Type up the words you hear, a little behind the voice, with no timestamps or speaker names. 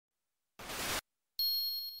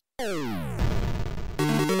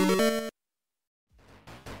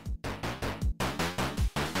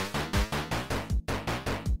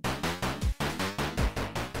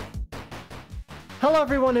Hello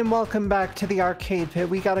everyone and welcome back to the Arcade Pit.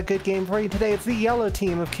 We got a good game for you today. It's the yellow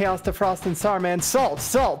team of Chaos, Defrost, and Starman. Salt,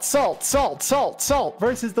 salt, salt, salt, salt, salt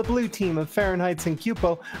versus the blue team of Fahrenheits and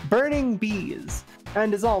Kyupo. Burning Bees.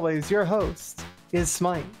 And as always, your host is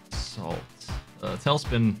Smite. Salt.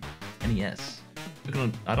 Tailspin NES.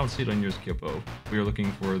 I don't see it on yours, Kyupo. We are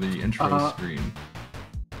looking for the intro screen.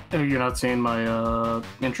 Are you not seeing my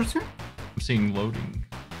intro screen? I'm seeing loading.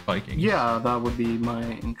 Vikings. Yeah, that would be my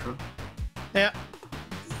intro. Yeah.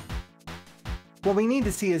 What we need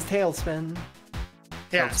to see is Tailspin.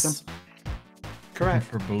 Yes. Tailspin. Correct.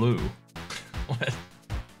 For blue. What?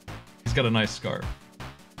 He's got a nice scarf.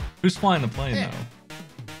 Who's flying the plane, though?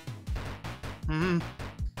 Hmm.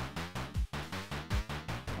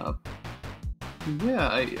 Yeah,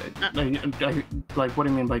 I like, what do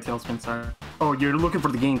you mean by Tailspin, sorry? Oh, you're looking for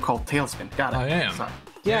the game called Tailspin. Got it. I am. Sorry.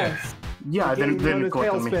 Yes. Yeah, The game known then as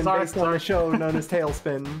click on me. Tailspin, Sorry, based on a show known as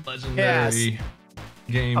Tailspin. Legendary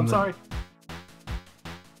game. I'm sorry.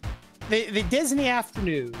 The Disney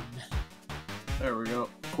afternoon. There we go.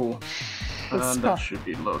 Cool. Let's And stop. that should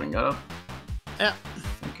be loading up. Yeah.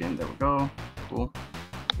 Okay, there we go. Cool.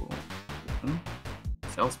 Cool.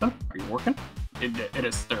 Tailspin? Are you working? It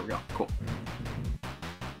is. There we go. Cool.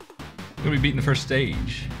 We're gonna be beating the first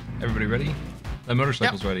stage. Everybody ready? That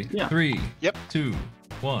motorcycle's ready. Yeah. 3, Yep. 2,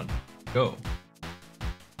 1, go.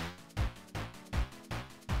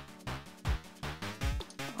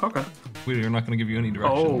 Okay. We're not gonna give you any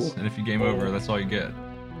directions, Oh. and if you game over, that's all you get.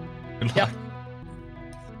 Good Yep. luck.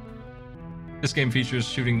 This game features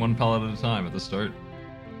shooting one pellet at a time at the start.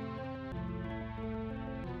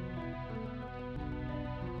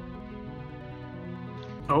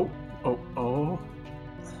 Oh.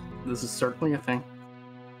 This is certainly a thing.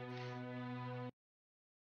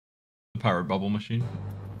 The powered bubble machine.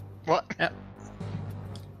 What? Yep.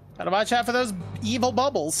 Gotta watch out for those evil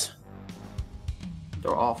bubbles.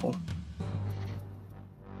 They're awful.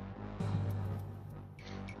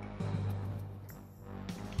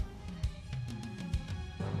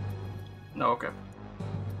 No, okay.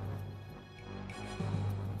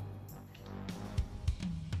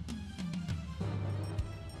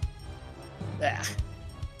 Yeah.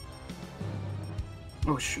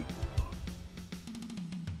 Oh, shoot.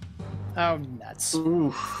 Oh, nuts.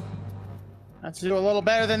 Oof. Let's do a little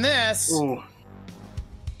better than this. Ooh.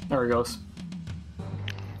 There he goes.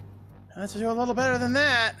 Let's do a little better than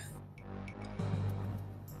that.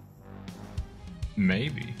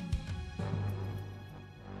 Maybe.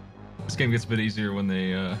 This game gets a bit easier when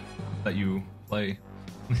they let you play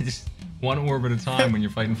just one orb at a time when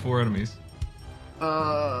you're fighting 4 enemies.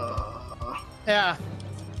 Yeah.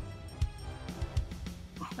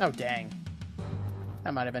 Oh, dang.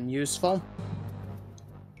 That might have been useful.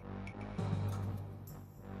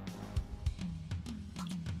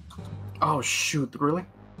 Oh, shoot. Really?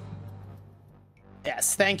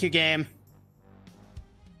 Yes, thank you, game.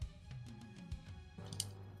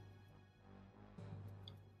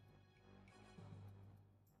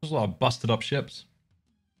 There's a lot of busted up ships.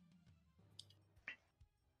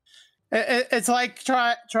 It's like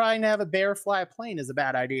trying to have a bear fly a plane is a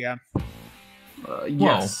bad idea.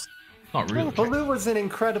 Yes. Not really. Baloo was an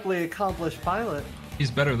incredibly accomplished pilot.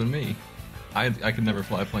 He's better than me. I could never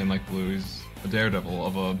fly a plane like Blue. He's a daredevil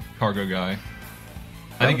of a cargo guy.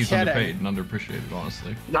 I think he's kidding. underpaid and underappreciated,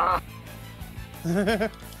 honestly. Ah,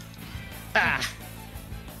 Ah.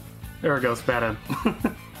 there it goes. Bad end.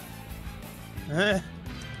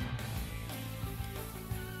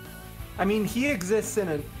 I mean, he exists in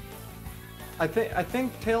a... I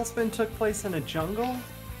think Tailspin took place in a jungle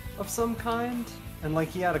of some kind, and like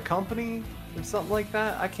he had a company or something like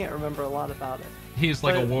that. I can't remember a lot about it. He is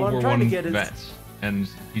like But a what World I'm War trying to I get is- vet, and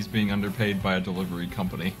he's being underpaid by a delivery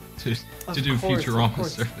company to Of do course, Futurama of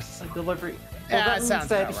course, service. a delivery. Yeah, Well, that that means sounds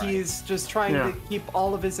that about right. he's just trying Yeah. to keep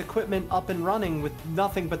all of his equipment up and running with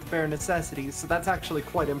nothing but the bare necessities. So that's actually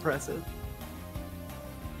quite impressive.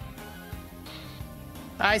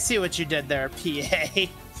 I see what you did there, PA.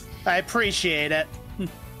 I appreciate it.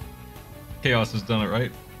 Chaos has done it,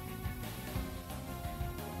 right?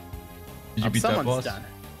 Did you beat that Someone's boss? done.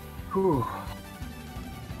 Whew.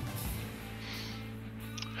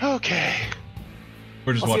 Okay.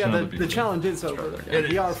 We're just Also, watching yeah, other the people. challenge is over. It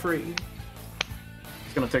We are is. free.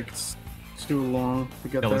 It's gonna take too long to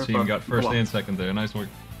get Yellow there. team but got first well, and second there. Nice work.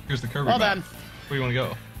 Here's the Kirby Well map. done. Where do you want to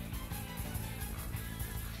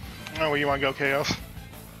go? Oh, where you want to go, Chaos?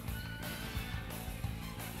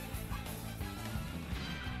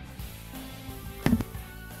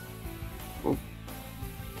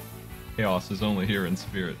 Chaos is only here in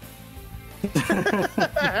spirit.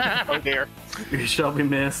 Oh dear. You shall be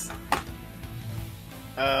missed.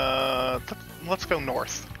 Let's go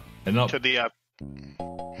north And up to the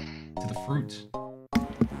to the fruit.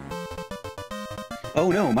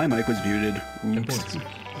 Oh no, my mic was muted. Oops. Imports.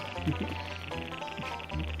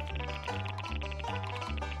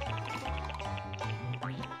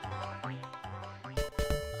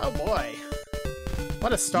 Oh boy.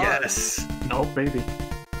 What a start. Yes. Oh, baby.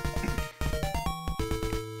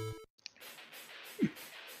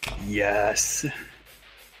 Yes.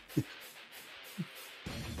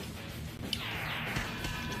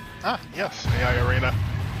 yes, AI Arena.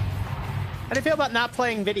 How do you feel about not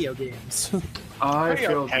playing video games? I Pretty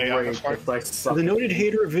feel okay on this great, one. but I As suck. a noted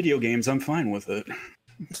hater of video games, I'm fine with it.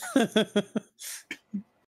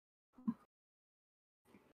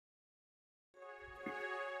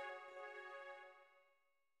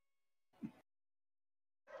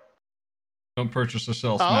 Don't purchase or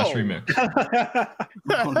sell Smash Oh. Remix.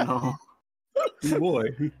 Oh no. Boy.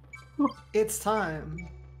 It's time.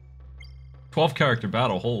 12 character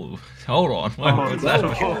battle. Hold on. Oh, What's that?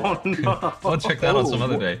 oh, no. I'll check that out some Oh,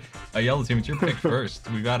 other boy. day. Yellow team, it's your pick first.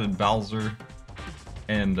 We've added Bowser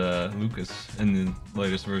and Lucas in the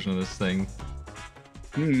latest version of this thing.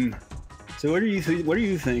 So what are you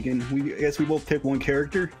thinking? I guess we both pick one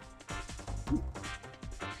character.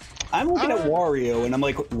 I'm looking at Wario, and I'm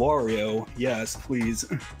like, Wario, yes, please.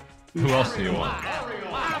 Who else do you want?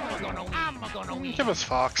 Give us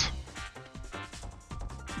Fox.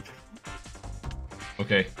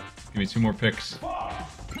 Okay, give me 2 more picks. All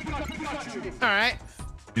right.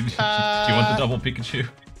 Do you want the double Pikachu?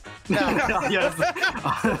 No, Yes.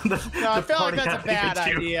 no, I feel like that's a bad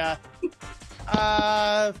idea.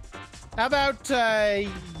 How about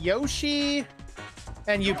Yoshi?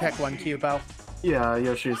 And you pick one, Kyupo. Yeah,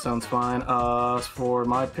 Yoshi sounds fine. For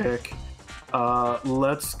my pick,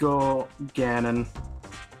 let's go Ganon.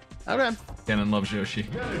 Okay. Ganon loves Yoshi.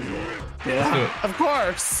 Yeah. Let's do it. Of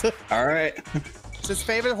course. All right. It's his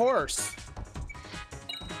favorite horse.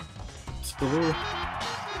 Ooh.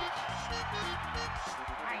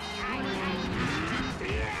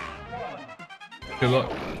 Good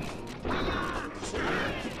luck.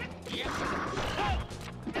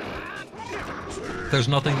 There's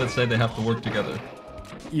nothing that say they have to work together.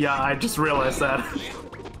 Yeah, I just realized that.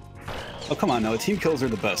 Oh, come on, no. Team kills are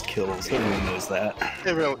the best kills. Everyone knows that.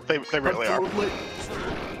 They really are. Totally.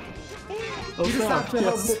 Oh, You just have to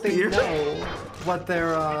hope that they spear. know what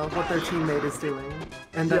their teammate is doing,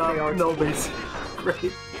 and that they Yeah, are. no, base.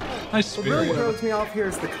 Great. Nice What really spirit. throws me off here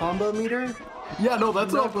is the combo meter. Yeah, no,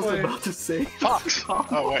 that's what I was Exactly. about to say. Fox.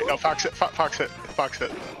 Oh wait, no, Fox hit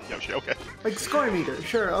Yoshi. Okay. Like score meter,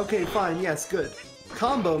 sure, okay, fine, yes, good.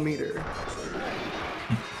 Combo meter.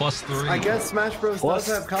 +3. I guess Smash Bros. Plus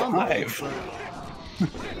does have combos. 5.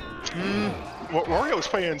 Wario's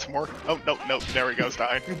playing some more. Oh no, there he goes,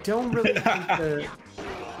 dying. I don't really think that.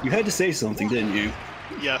 You had to say something, didn't you?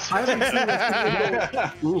 Yes. I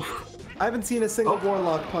haven't seen a single Oh.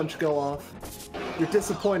 Warlock punch go off. You're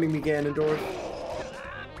disappointing me, Ganondorf.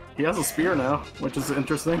 He has a spear now, which is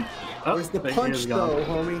interesting. Oh, Where's the there he punch is gone. though,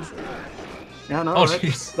 homie? Yeah, no, Oh, right?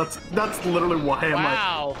 jeez. That's literally why I'm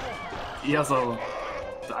Wow. like, he has a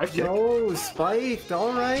dive kick. Yo, spiked.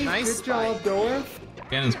 All right, Nice good job, spike. Dorf.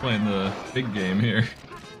 Ganon's playing the big game here.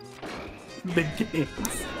 Big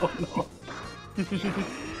games. Oh no.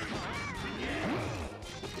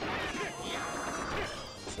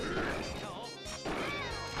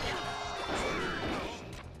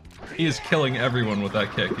 He is killing everyone with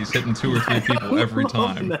that kick. He's hitting 2 or 3 people every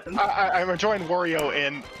time. I'm enjoying Wario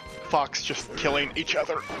and Fox just killing each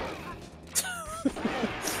other.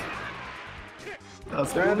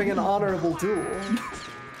 That's They're having an honorable duel.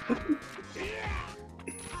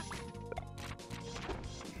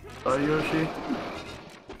 Yoshi.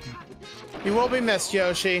 You will be missed,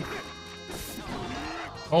 Yoshi.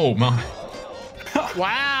 Oh my.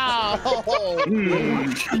 Wow. Oh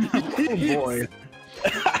boy.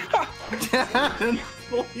 Ganon,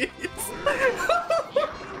 please.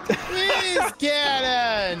 Please,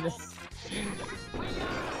 Ganon.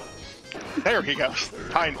 There he goes.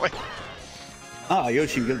 Finally. Ah,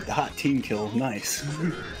 Yoshi with the hot team kill. Nice.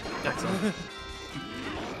 Excellent.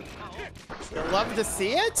 You'll love to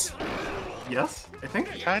see it. Yes, I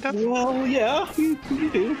think. Kind of. Well, yeah, you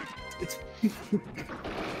do. It's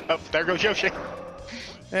Oh, there goes Yoshi.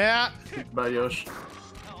 Yeah. Bye, Yoshi.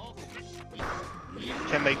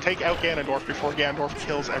 Can they take out Ganondorf before Ganondorf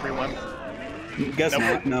kills everyone? guess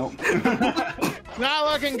Nope. not. No.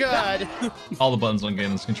 Not looking good. All the buttons on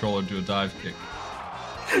Ganon's controller do a dive kick.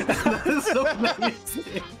 That is so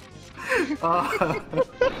amazing.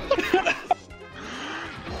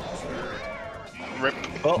 Rip.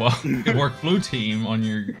 Well, good work, blue team, on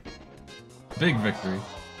your big victory.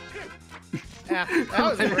 Yeah, that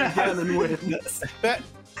was a pretty Ganon wins. that.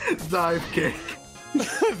 Dive kick.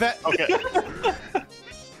 that Okay.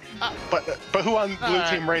 But who on blue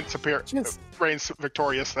team reigns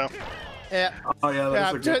victorious now? yeah. Oh yeah,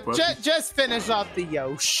 that's a good question. Just finish off the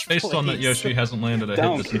Yosh. Based on that, please. Yoshi hasn't landed a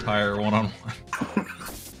hit this entire one-on-one.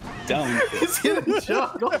 Down. He's gonna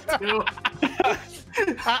juggle too.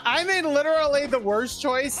 I made literally the worst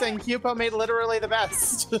choice, and Kyupo made literally the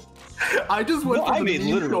best. I just went for I the made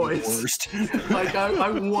mean literally the choice. worst. Like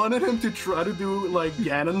I wanted him to try to do like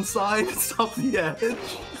Ganon side off the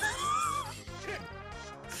edge.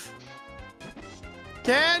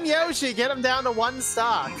 Can Yoshi get him down to one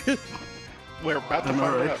stock? We're about to Am I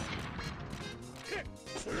find right? out.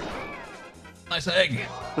 Nice egg.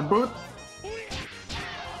 The boot.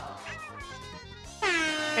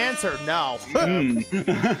 Answer no.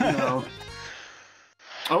 No.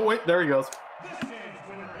 Oh wait, there he goes.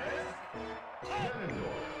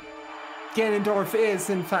 Ganondorf is,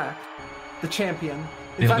 in fact, the champion.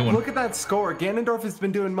 In The fact, other one. look at that score. Ganondorf has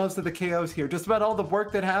been doing most of the KOs here. Just about all the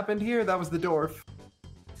work that happened here, that was the Dorf.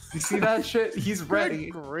 You see that shit? He's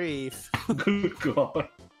ready. Good grief. Good God.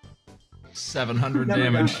 700 Never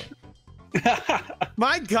damage.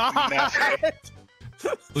 My God.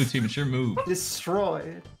 Blue team, it's your move.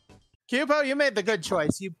 Destroyed. Kyupo, you made the good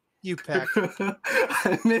choice. You pick.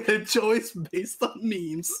 I made a choice based on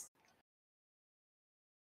memes.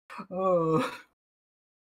 Oh.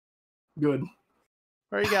 Good.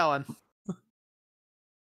 Where are you going?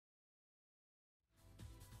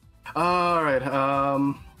 All right.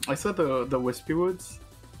 I said the Wispy Woods.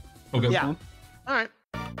 Okay. Yeah. All right.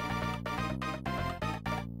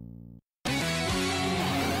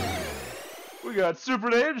 We got super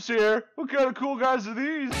names here. What kind of cool guys are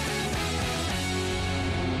these?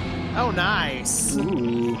 Oh, nice.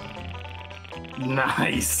 Ooh.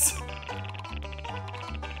 Nice.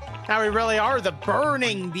 Now we really are the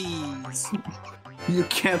burning bees. You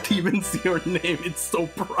can't even see your name. It's so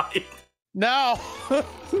bright. No.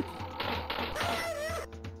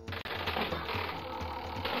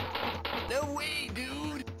 No way,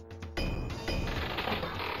 dude!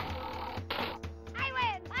 I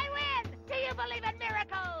win! Do you believe in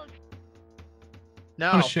miracles? No.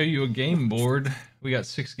 I'm gonna show you a game board. We got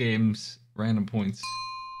 6 games, random points.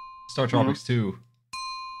 Star Tropics 2,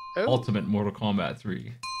 Ooh. Ultimate Mortal Kombat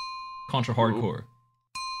 3, Contra Hardcore,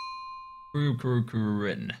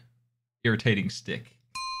 Kurukurukurin, Irritating Stick,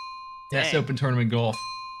 Yes Dang. Open Tournament Golf,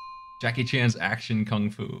 Jackie Chan's Action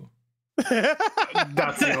Kung Fu.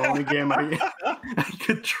 That's the only game I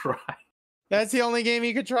could try. That's the only game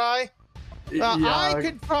you could try? I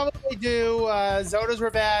could probably do Zoda's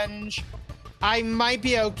Revenge. I might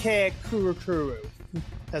be okay at Kurukuru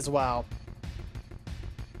as well.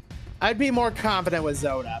 I'd be more confident with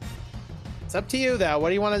Zoda. It's up to you, though. What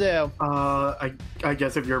do you want to do? I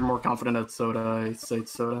guess if you're more confident at Soda, I say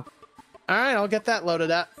Soda. All right, I'll get that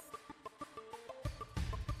loaded up.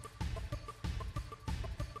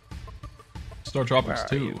 Star Tropics Where are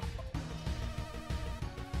 2. you?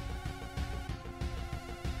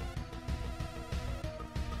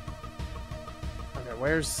 Okay,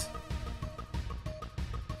 where's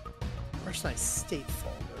my state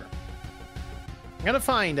folder? I'm gonna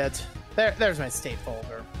find it. There's my state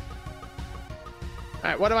folder. All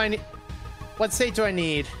right, what do I need? What state do I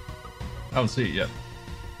need? I don't see it yet.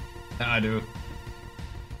 I do.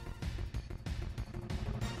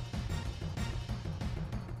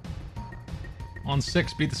 On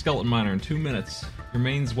 6, beat the skeleton miner in 2 minutes. Your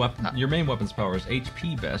main weapon's power is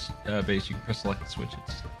HP base. You can press select switches.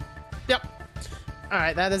 Yep. All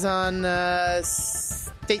right, that is on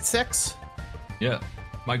state 6. Yeah,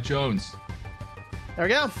 Mike Jones. There we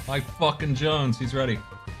go. Mike fucking Jones. He's ready.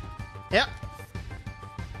 Yep.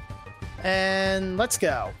 And let's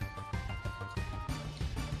go.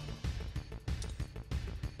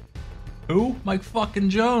 Who? Mike fucking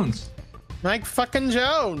Jones. Mike fucking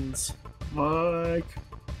Jones. Mike.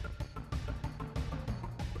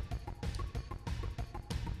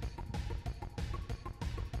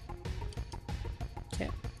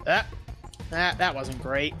 Can't. That wasn't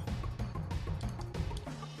great.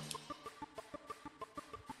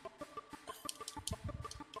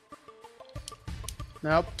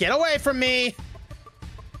 Nope. Get away from me.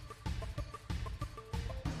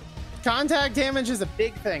 Contact damage is a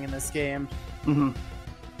big thing in this game. Mm-hmm.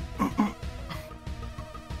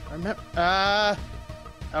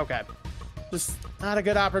 Okay. Just not a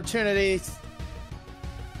good opportunity.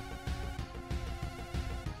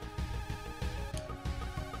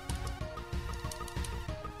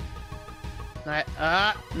 Alright,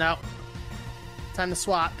 no. time to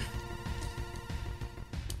swap.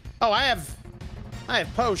 Oh, I have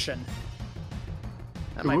potion.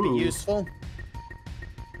 That might be useful.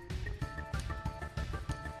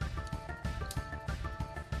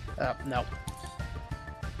 No.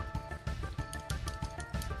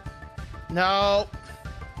 No.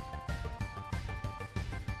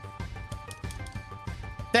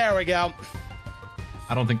 There we go.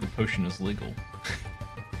 I don't think the potion is legal.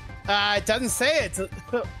 It doesn't say it.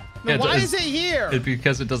 Yeah, why is it here?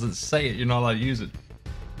 Because it doesn't say it. You're not allowed to use it.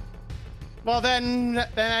 Well, then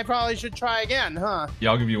I probably should try again, huh?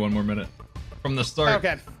 Yeah, I'll give you 1 more minute. From the start.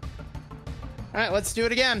 Okay. All right, let's do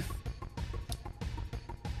it again.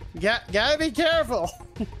 Gotta be careful.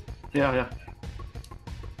 Yeah.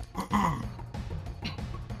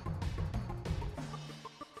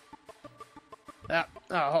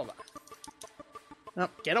 Oh, hold on. Oh,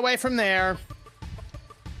 get away from there.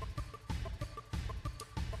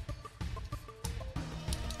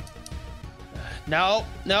 No.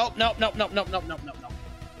 I don't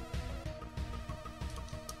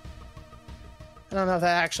know if that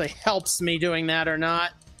actually helps me doing that or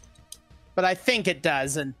not, but I think it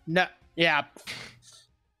does. And no, yeah.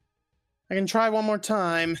 I can try one more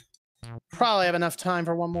time. Probably have enough time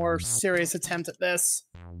for one more serious attempt at this.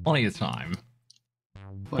 Plenty of time.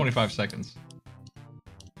 25 seconds.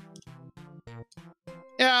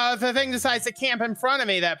 Yeah, if the thing decides to camp in front of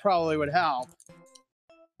me, that probably would help.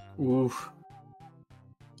 Oof.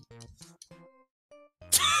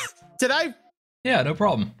 Did I? Yeah, no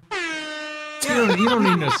problem. You don't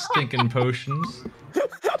need no stinking potions.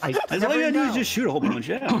 All you gotta do is just shoot a whole bunch,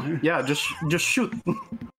 yeah. Yeah, just shoot.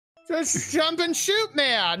 Just jump and shoot,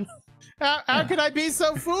 man. How could I be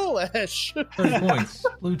so foolish? 30 points.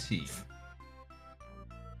 Blue team.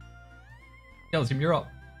 Yellow team, you're up.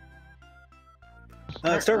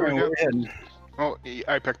 Starman, go ahead. Oh,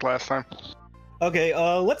 I picked last time. Okay,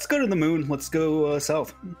 let's go to the moon. Let's go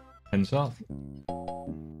south. And south.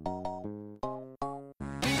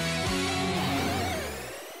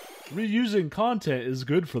 Reusing content is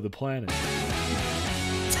good for the planet.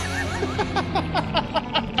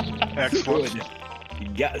 Excellent.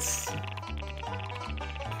 Good. Yes.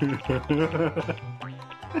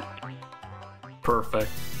 Perfect.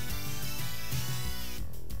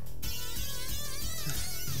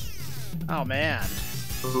 Oh, man.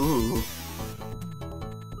 Ooh.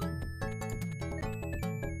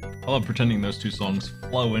 I love pretending those two songs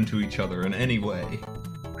flow into each other in any way.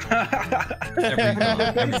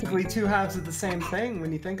 Basically two halves of the same thing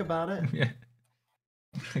when you think about it. Yeah.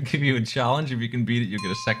 I'll give you a challenge. If you can beat it, you'll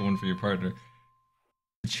get a second one for your partner.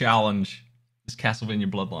 The challenge is Castlevania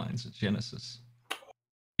Bloodlines at Genesis.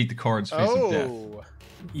 Beat the cards face of death.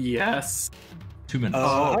 Yes. 2 minutes.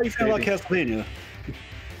 How do you feel about Castlevania?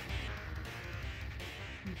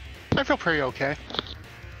 I feel pretty okay.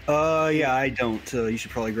 Yeah, I don't. You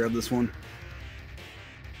should probably grab this one.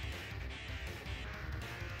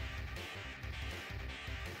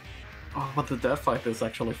 Oh, but the death fight is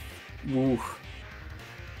actually... Woo.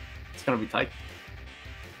 It's gonna be tight.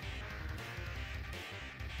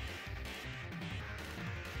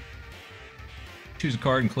 Choose a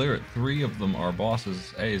card and clear it. 3 of them are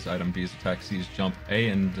bosses. A is item, B is attack, C is jump. A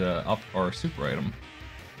and up are super item.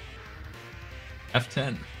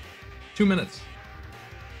 F10. 2 minutes.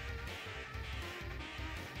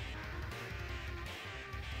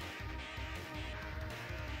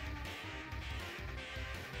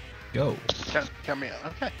 Go. Count me out.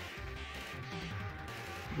 Okay.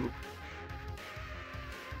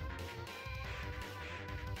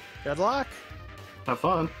 Good luck. Have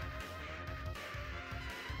fun.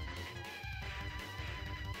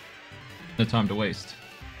 No time to waste.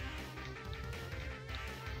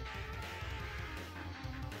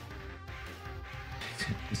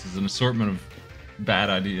 This is an assortment of bad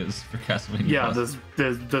ideas for Castlevania. Yeah, bosses.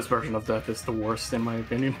 this version of death is the worst in my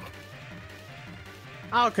opinion.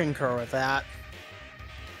 I'll concur with that.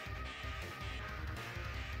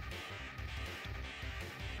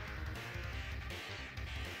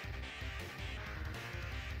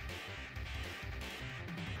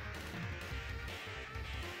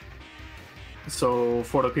 So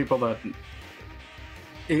for the people that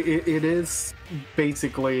it is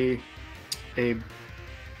basically a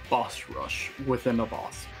boss rush within a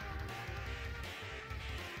boss.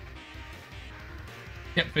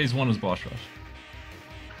 Yep, phase 1 is boss rush.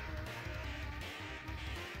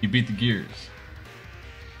 You beat the gears.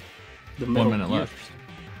 The 1 minute gear. left.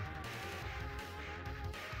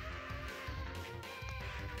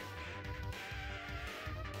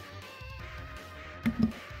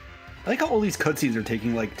 I like how all these cutscenes are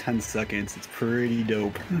taking like 10 seconds. It's pretty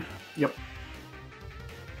dope. Yep.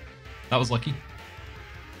 That was lucky.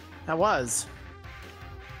 That was.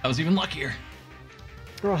 That was even luckier.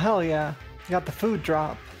 Oh, hell yeah. You got the food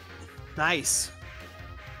drop. Nice.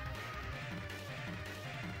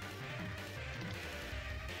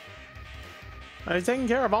 I've taken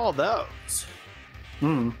care of all of those.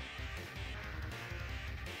 Hmm.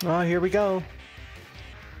 Oh, here we go.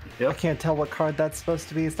 I Yep. can't tell what card that's supposed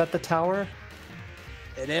to be. Is that the tower?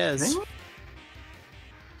 It is.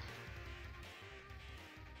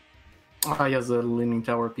 Ah, he has a leaning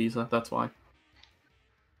tower piece. That's why.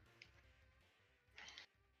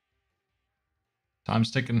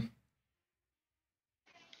 Time's ticking.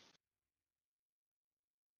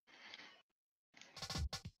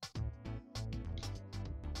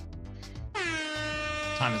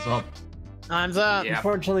 Time is up. Time's up. Yeah.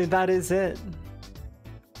 Unfortunately, that is it.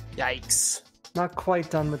 Yikes. Not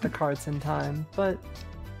quite done with the cards in time, but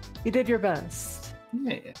you did your best.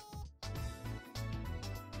 Yeah.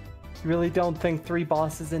 You really don't think 3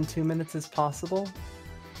 bosses in 2 minutes is possible?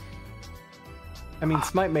 I mean,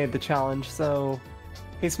 Smite made the challenge, so...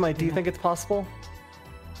 Hey, Smite, do you think it's possible?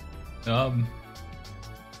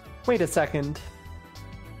 Wait a second.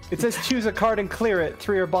 It says choose a card and clear it.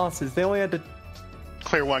 3 are bosses. They only had to...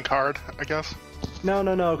 Clear 1 card, I guess. No,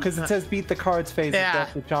 because it says beat the cards phase of Yeah.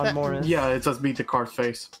 death with John Morris. Yeah, it says beat the card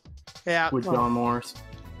face Yeah. with John Morris.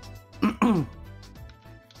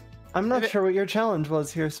 I'm not sure what your challenge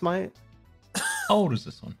was here, Smite. How old is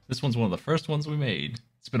this one? This one's one of the first ones we made.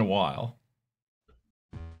 It's been a while.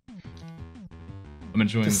 I'm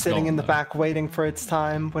enjoying Just this sitting in the golden, back waiting for its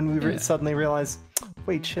time when we Yeah. suddenly realized,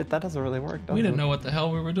 wait, shit, that doesn't really work, does We it? didn't know what the hell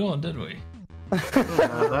we were doing, did we?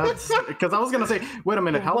 That's because I was gonna say, wait a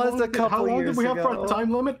minute, It how was long, a couple how long years did we have for ago. a time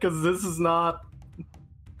limit? Because this is not.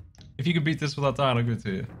 If you could beat this without dying, I'll give it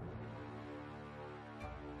to you.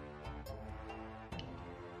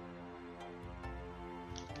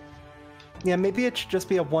 Yeah, maybe it should just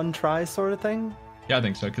be a one try sort of thing. Yeah, I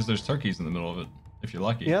think so, because there's turkeys in the middle of it, if you're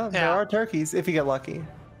lucky. Yeah, there Yeah. are turkeys, if you get lucky.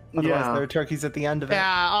 Otherwise, Yeah. there are turkeys at the end of it.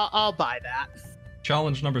 Yeah, I'll buy that.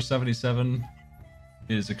 Challenge number 77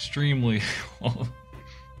 is extremely...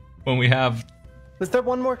 when we have... Was there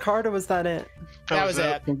one more card, or was that it? That was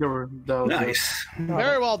I it. think there were. That was Nice.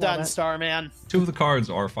 Very well Got done, it. Starman. 2 of the cards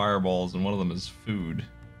are fireballs, and one of them is food.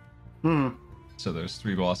 Hmm. So there's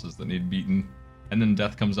 3 bosses that need beaten. And then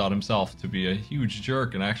Death comes out himself to be a huge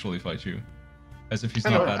jerk and actually fight you. As if he's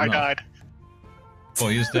not bad I enough. died. Well,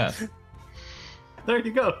 he is Death. There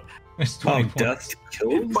you go. It's 20 Oh, points. death He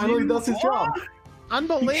killed finally you? does his job.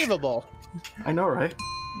 Unbelievable. I know, right?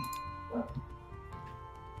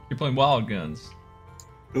 You're playing Wild Guns.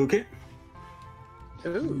 Okay.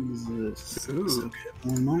 Ooh. Jesus. Ooh. Okay,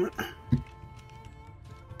 one moment.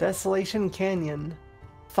 Desolation Canyon.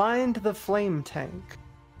 Find the flame tank.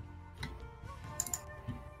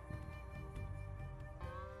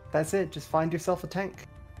 That's it, just find yourself a tank.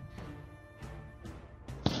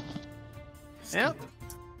 Yep.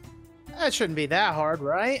 That shouldn't be that hard,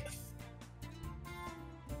 right?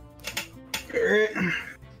 Alright.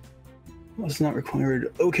 Was not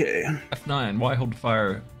required. Okay. F9, Y hold to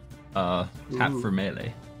fire, tap Ooh. for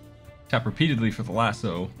melee. Tap repeatedly for the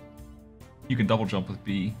lasso. You can double jump with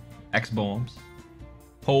B. X bombs.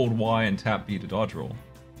 Hold Y and tap B to dodge roll.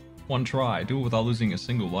 1 try, do it without losing a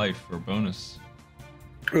single life for a bonus.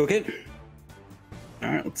 Okay.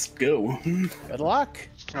 Alright, let's go. Good luck.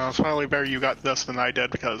 It's finally better you got this than I did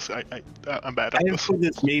because I'm bad at I have this. played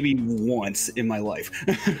this maybe once in my life.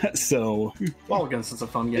 So, Well, against is a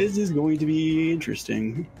fun game. this is going to be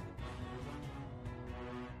interesting.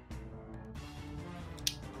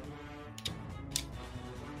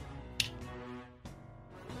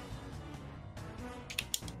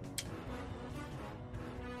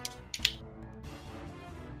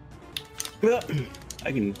 Well,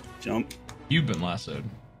 I can jump. You've been lassoed.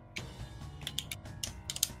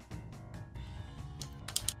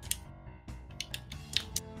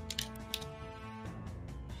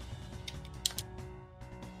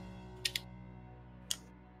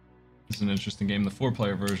 This is an interesting game. The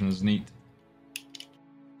 4-player version is neat.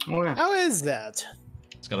 Oh, yeah. How is that?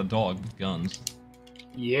 It's got a dog with guns.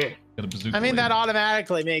 Yeah. Got a bazooka. I mean, that lady.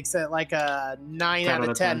 automatically makes it like a 9 out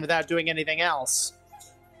of 10 without doing anything else.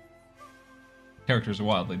 Characters are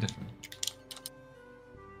wildly different.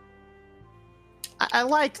 I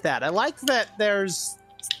like that. I like that there's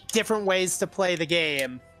different ways to play the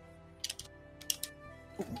game.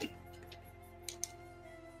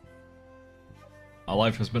 My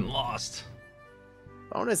life has been lost.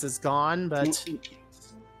 Bonus is gone, but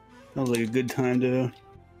Sounds like a good time to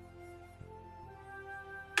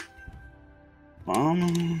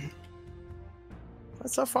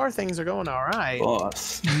so far things are going all right.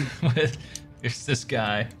 boss. It's this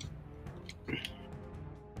guy.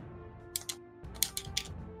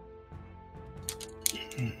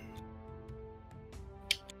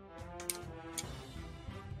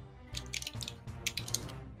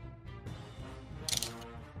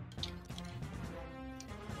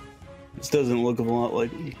 doesn't look a lot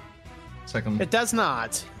like me. Second. It does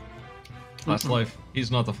not. Last life. He's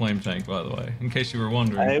not the flame tank, by the way. In case you were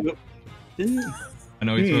wondering. I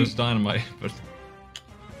know he Hmm. throws dynamite, but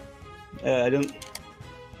I don't.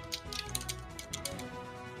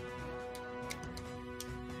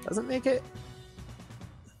 Doesn't make it.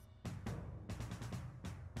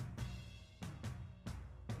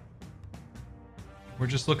 we're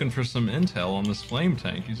just looking for some intel on this flame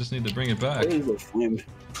tank. You just need to bring it back. Where is the flame?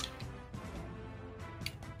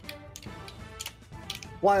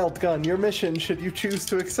 Wild Gun, your mission, should you choose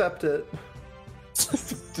to accept it.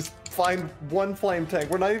 Just find one flame tank.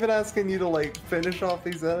 We're not even asking you to like finish off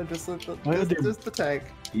these just the tank.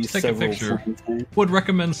 Take a picture. Would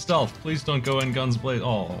recommend stealth. Please don't go in guns blazing.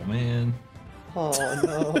 Oh man. Oh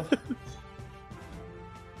no.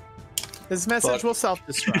 This message will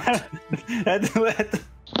self-destruct.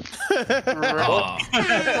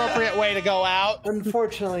 Appropriate way to go out.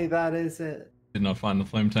 Unfortunately, that is it. Did not find the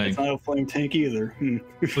flame tank. It's not a flame tank either.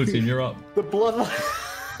 Blue team, you're up. The bloodline.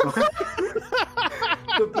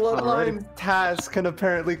 The bloodline task can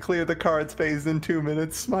apparently clear the cards phase in 2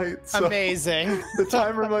 minutes, Smite. So Amazing. the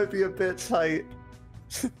timer might be a bit tight.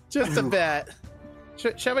 Just a bit.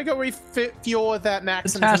 Shall we go refuel with that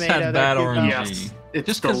Max The and task tomato? had bad RNG. Yes, it's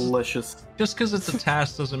Just delicious. Just because it's a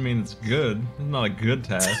task doesn't mean it's good. It's not a good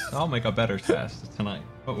task. I'll make a better task tonight.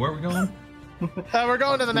 Oh, where are we going? We're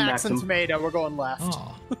going to the Max and Maxim. tomato. We're going left.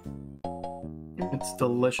 Oh, It's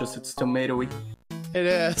delicious. It's tomatoey. It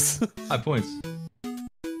is. 5 points.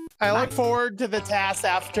 I look forward to the task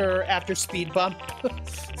after speed bump.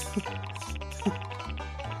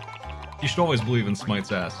 You should always believe in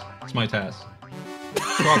Smite's ass. Smite ass.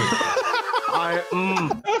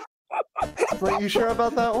 Wait, you sure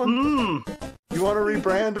about that one? You want to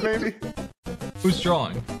rebrand, maybe? Who's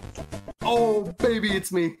drawing? Oh, baby,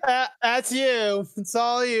 it's me. That's you. It's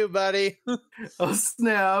all you, buddy. Oh,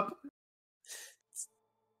 snap.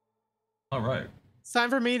 All right. It's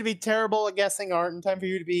time for me to be terrible at guessing art and time for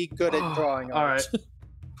you to be good at drawing art. All right.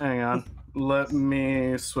 Hang on. Let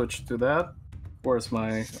me switch to that. Where's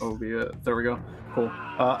my OB? There we go. Cool.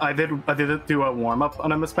 I did do a warm up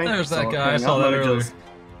on MS Paint. There's that guy. I hang saw on, that let me earlier.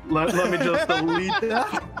 Let me just delete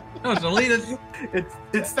that. No, it's deleted.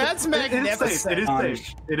 That's magnificent. It is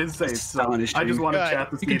safe. It is safe. So I just want to chat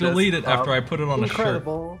to see You can delete it after I put it on a shirt.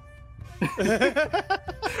 Incredible.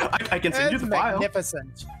 I can send you That's the file.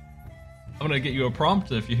 magnificent. I'm gonna get you a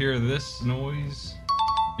prompt. If you hear this noise,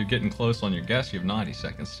 you're getting close on your guess. You have 90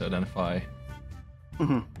 seconds to identify.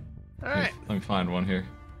 All right. Let me find one here.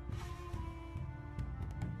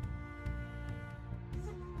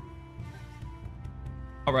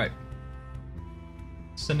 All right.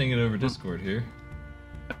 Sending it over Discord here.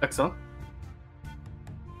 Excellent.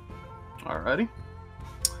 Alrighty.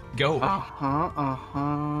 Go.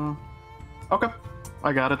 Okay,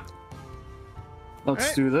 I got it. Let's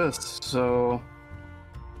Alright. do this. So,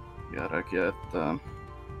 gotta get. So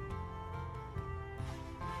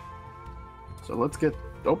let's get.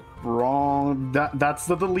 Oh, wrong. That's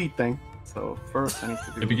the delete thing. So first, I need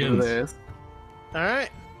to do It begins. this. All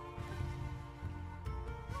right.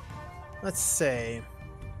 Let's see.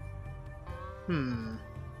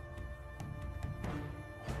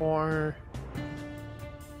 Or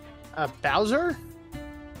Bowser?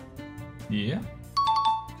 Yeah.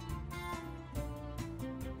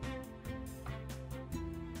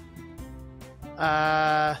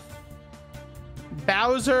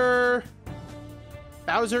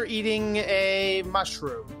 Bowser eating a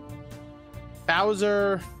mushroom.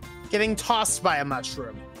 Bowser getting tossed by a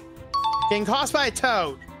mushroom. Getting tossed by a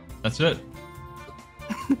toad. That's it.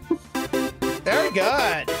 Very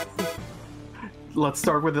good. Let's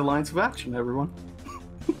start with the lines of action, everyone.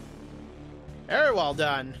 Very well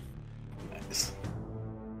done. Nice.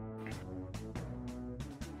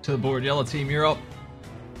 To the board, yellow team, you're up.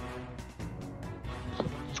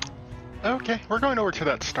 Okay, we're going over to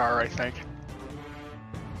that star, I think.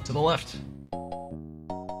 To the left.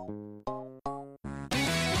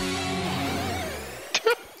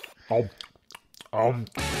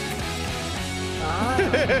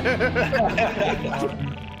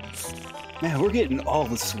 Man, we're getting all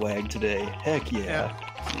the swag today. Heck yeah.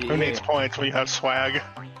 Who needs points when you have swag?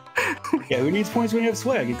 Yeah, who needs points when you have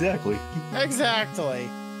swag? Exactly. Exactly.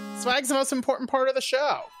 Swag's the most important part of the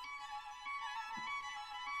show.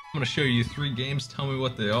 I'm gonna show you 3 games. Tell me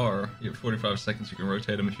what they are. You have 45 seconds. You can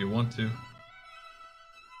rotate them if you want to.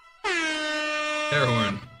 Air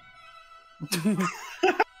horn.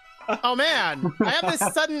 Oh man, I have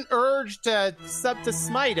this sudden urge to sub to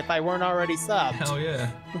Smite if I weren't already subbed. Hell yeah.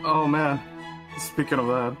 Oh man. Speaking of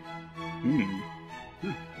that. Hmm.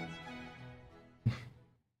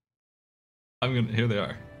 Here they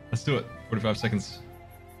are. Let's do it. 45 seconds.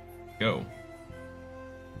 Go.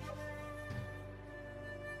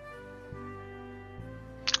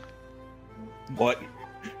 What?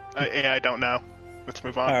 Yeah, I don't know. Let's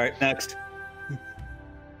move on. All right, next.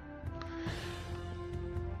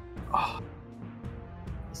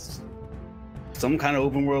 Some kind of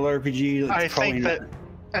open world RPG. I think not...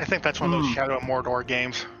 that's one of those Shadow of Mordor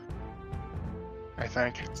games. I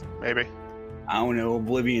think maybe. I don't know.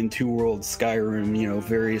 Oblivion, Two Worlds, Skyrim. You know,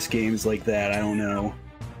 various games like that. I don't know.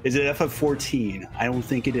 Is it FF14? I don't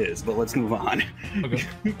think it is. But let's move on. Okay.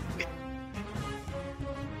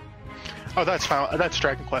 Oh, that's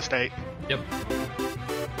Dragon Quest VIII. Yep.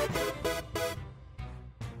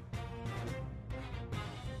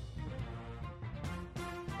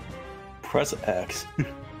 Press X.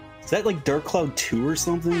 Is that like Dark Cloud 2 or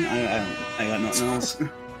something? I got nothing else. I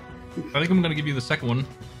think I'm gonna give you the second one.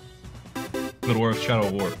 Middle Earth Shadow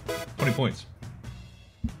of War. 20 points.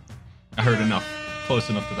 I heard enough. Close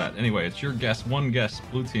enough to that. Anyway, it's your guess. One guess.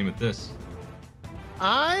 Blue team at this.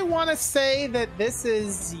 I want to say that this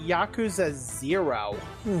is Yakuza 0.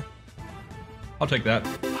 I'll take that.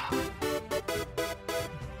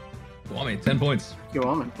 Wami, 10 points. Go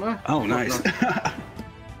on, man. Oh, nice.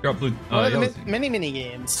 You're up, Blue. One of Yellow the team. mini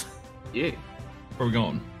games. Yeah. Where are we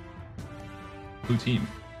going? Blue team.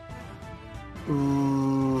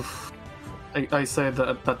 Ooh. I say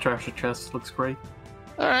that treasure chest looks great.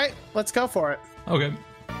 All right, let's go for it. Okay.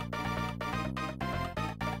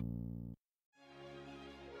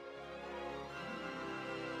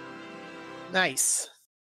 Nice.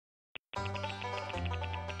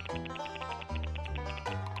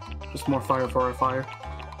 Just more fire for a fire.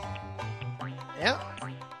 Yep.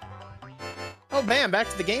 Oh, bam, back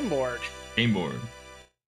to the game board. Game board.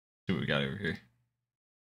 See what we got over here.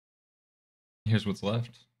 Here's what's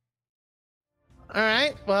left. All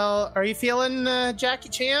right, well, are you feeling Jackie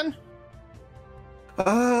Chan?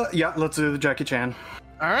 Yeah, let's do the Jackie Chan.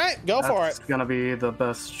 All right, go for it. It's gonna be the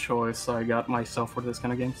best choice I got myself for this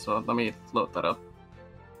kind of game, so let me load that up.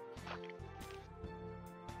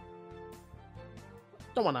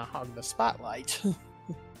 Don't want to hog the spotlight.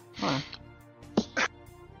 Alright.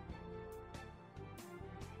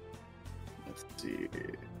 Let's see.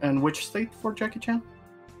 And which state for Jackie Chan?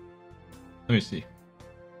 Let me see.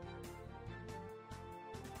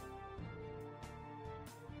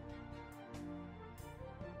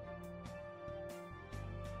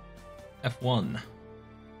 F1.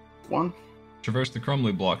 One. Traverse the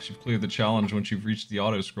crumbly blocks. You've cleared the challenge once you've reached the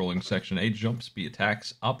auto-scrolling section. A jumps, B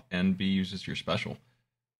attacks, up, and B uses your special.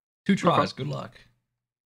 2 tries. Okay. Good luck.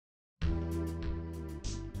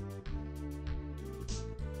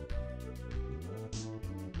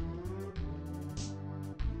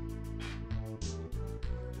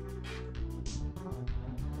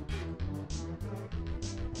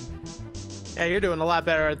 Yeah, you're doing a lot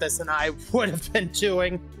better at this than I would have been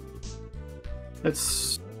doing.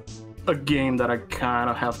 It's a game that I kind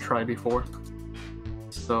of have tried before.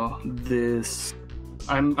 So this...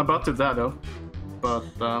 I'm about to that though. But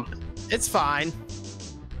It's fine.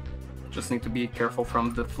 just need to be careful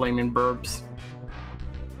from the flaming burbs.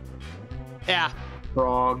 Yeah.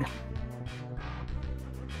 Frog.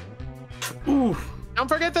 Ooh. Don't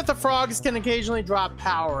forget that the frogs can occasionally drop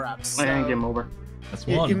power-ups. So And game over. That's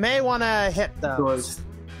you, one. you may want to hit those. Was...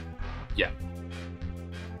 Yeah.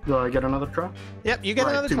 Do I get another try? Yep, you get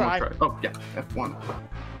Right, another 2 more try. tries. Oh, yeah. F1.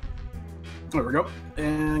 There we go.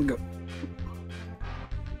 And go.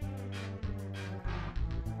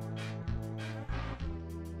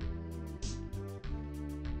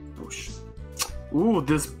 Oh, shit. Ooh,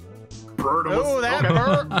 this bird was... Oh, that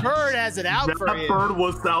okay. bird has it out for That you. bird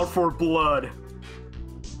was out for blood.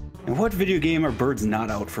 In what video game are birds not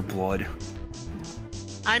out for blood?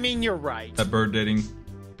 I mean, you're right. That bird dating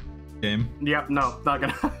game. Yep, no, not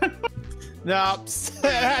gonna... Nope,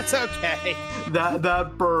 that's okay.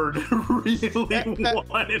 That bird really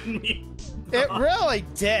wanted me. It really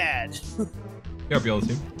did. You're up, Yellow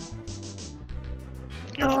team.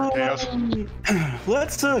 Your turn, Chaos.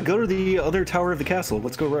 Let's go to the other tower of the castle.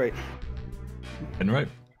 Let's go right. And right.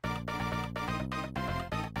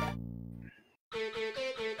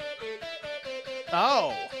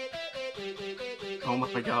 Oh. Oh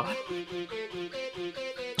my god.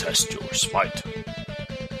 Test your smite.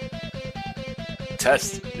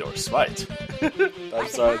 Test your smite. I'm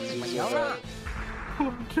sorry.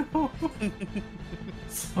 Oh no.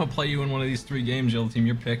 I'll play you in one of these 3 games, Yellow team.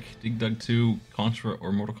 Your pick: Dig Dug 2, Contra,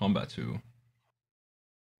 or Mortal Kombat 2.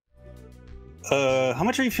 How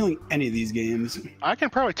much are you feeling any of these games? I can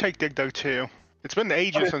probably take Dig Dug 2. It's been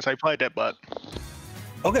ages since I played it, but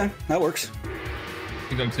Okay, that works.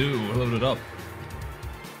 Doug 2, load it up.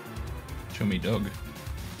 Show me Doug.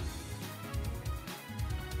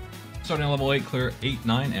 Starting on level 8, clear 8,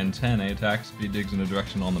 9, and 10. A attack, speed digs in a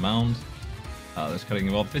direction on the mound. There's cutting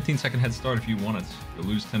involved. 15-second head start if you want it. You'll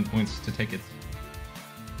lose 10 points to take it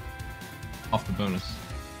off the bonus.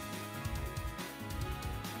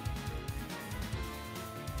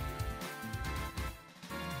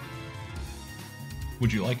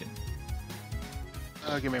 Would you like it?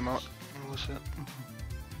 Give me a moment. What's it?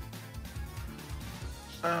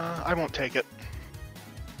 I won't take it.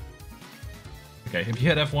 Okay, if you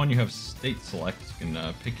hit F1, you have state select. You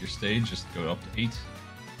can pick your stage, just go up to 8.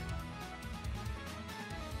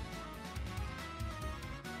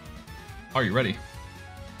 Are you ready?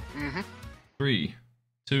 Mm-hmm. 3,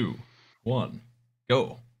 2, 1,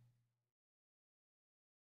 go.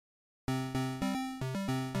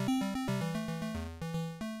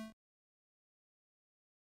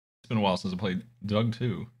 It's been a while since I played Doug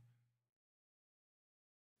 2.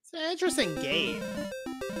 It's an interesting game.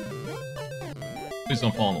 Please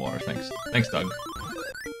don't fall in the water, thanks. Thanks, Doug.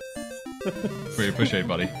 Really appreciate it,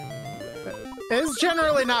 buddy. It is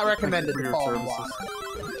generally not recommended to fall in water.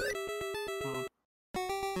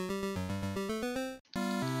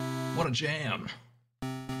 What a jam.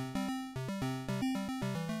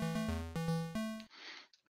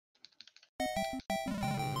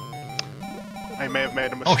 I may have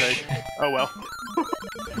made a mistake. Oh well.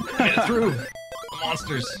 Get it through.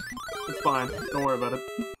 Monsters. It's fine. Don't worry about it.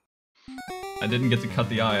 I didn't get to cut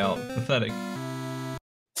the eye out. Pathetic.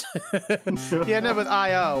 You end up with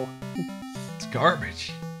IO. It's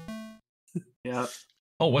garbage. Yeah.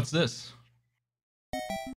 Oh, what's this?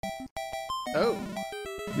 Oh.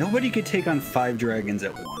 Nobody could take on 5 dragons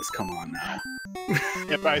at once. Come on now.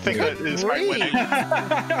 Yeah, but I think that is my winning.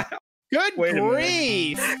 Good Wait a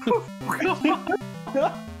grief!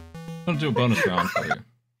 I'm gonna do a bonus round for you.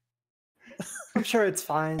 I'm sure it's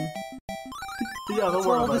fine. Yeah, don't So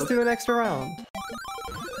worry I'll about just it. do an extra round.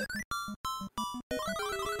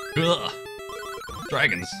 Ugh.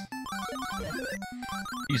 Dragons.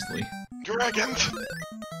 Easily. Dragons!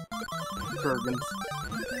 Dragons.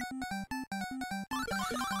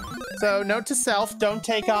 So, note to self, don't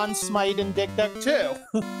take on Smite and Dick Duck 2.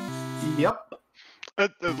 Yep. Like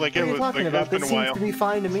What it are you was, talking like, about? it's been This a seems while. to be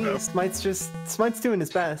fine to me. So. Smite's doing his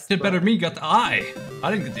best. Did but- better than me, got the eye. I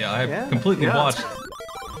didn't get the eye. I Yeah. completely Yeah. watched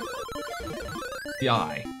the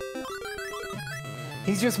eye.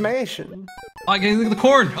 He's just mashing. Oh, I can't look at the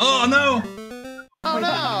corn. Oh no! Oh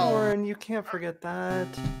no! Corn, you can't forget that.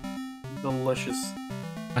 Delicious.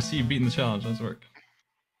 I see you beating the challenge. Nice work.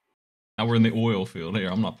 Now we're in the oil field. Here,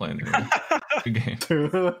 I'm not playing anymore. Good game.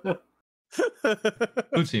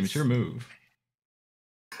 Blue team, it's your move.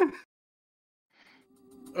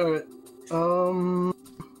 Alright.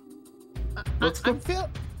 Let's go.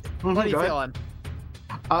 What are you Go ahead. feeling?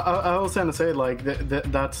 I was gonna say, like,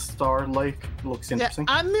 that star lake looks Yeah, interesting.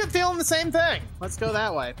 I'm feeling the same thing. Let's go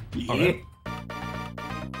that way. Yeah.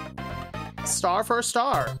 Star for a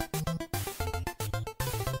star.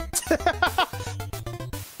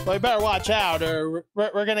 Well, you better watch out, or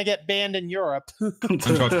we're gonna get banned in Europe. I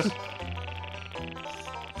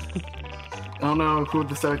don't know who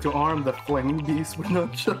decided to arm the flaming beast with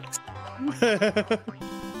nunchucks.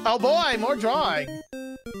 Oh boy, more drawing.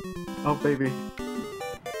 Oh baby.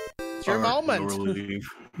 It's your moment.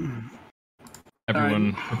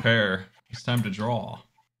 Everyone, prepare. It's time to draw.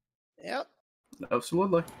 Yep.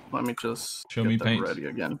 Absolutely. Let me just Show get me that paint. ready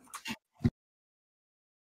again.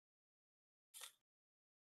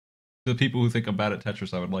 To the people who think I'm bad at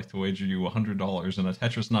Tetris, I would like to wager you $100 in a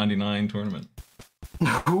Tetris 99 tournament.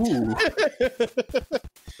 Ooh.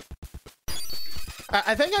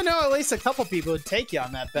 I think I know at least a couple people who'd take you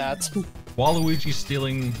on that bet. Waluigi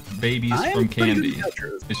stealing babies from candy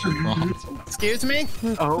is your prompt. Excuse me?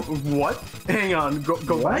 Oh, what? Hang on. Go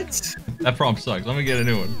What? That prompt sucks. Let me get a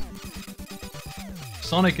new one.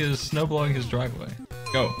 Sonic is snowblowing his driveway.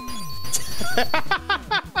 Go.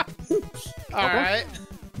 Alright.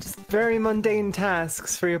 Just very mundane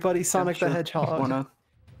tasks for your buddy Sonic the Why Hedgehog. not?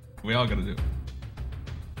 We all gotta do.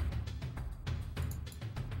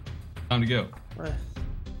 Time to go.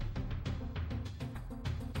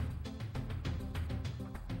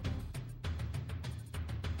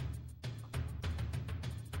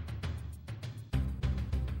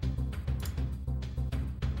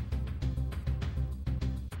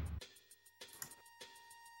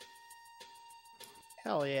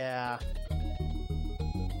 Hell yeah.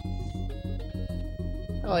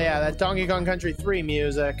 Hell yeah, that Donkey Kong Country 3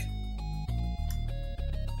 music.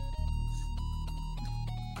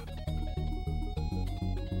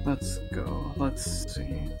 Let's go. Let's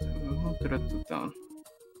see. Dun.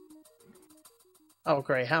 Oh,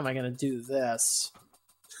 great. How am I going to do this?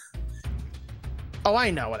 Oh,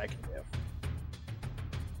 I know what I can do.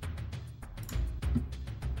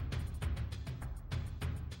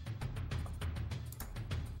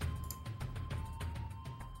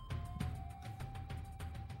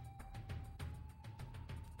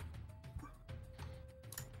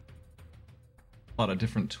 A lot of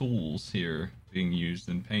different tools here being used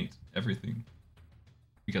in paint. Everything.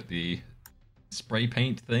 We got the spray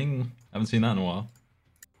paint thing. Haven't seen that in a while.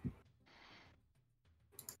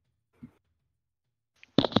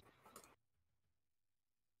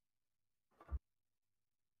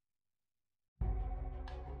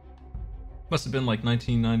 Must have been like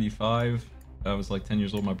 1995. I was like 10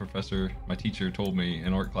 years old. My teacher told me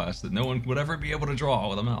in art class that no one would ever be able to draw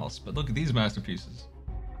with a mouse. But look at these masterpieces.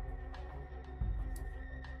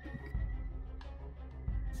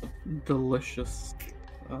 Delicious.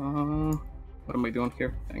 What am I doing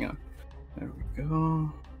here? Hang on. There we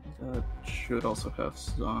go. That should also have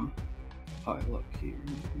some pile up here.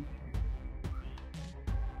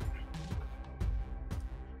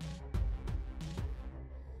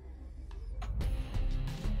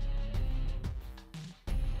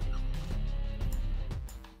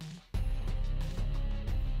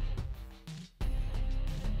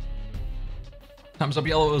 Time's up.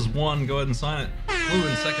 Yellow is 1. Go ahead and sign it. Blue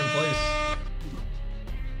in second place.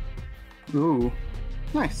 Ooh,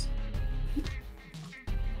 nice.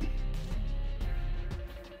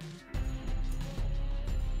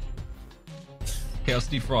 Chaos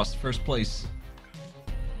Defrost, first place.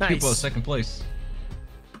 Nice. Kyupo, second place.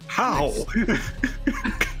 How?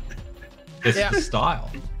 It's the style.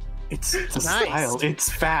 It's the Nice. style. It's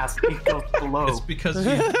fast. It goes below. It's because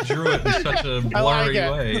you drew it in such a I like blurry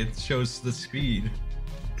it. way. It shows the speed.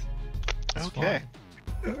 It's Okay.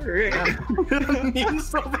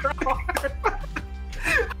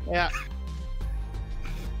 Yeah.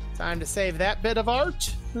 Time to save that bit of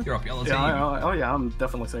art. fine. You're up, Yellow Team. Oh yeah, I'm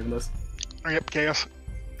definitely saving this. Yep, chaos.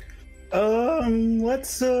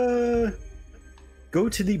 Let's go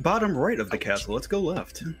to the bottom right of the castle. Let's go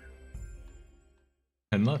left.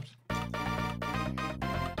 And left.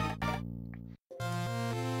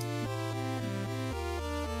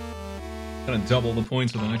 Gonna double the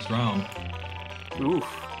points of the next round. Oof.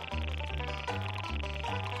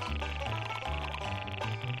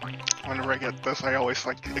 Whenever I get this, I always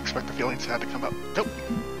like expect the feeling sad to come up. Nope.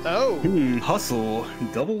 Oh. Hustle.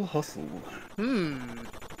 Double hustle.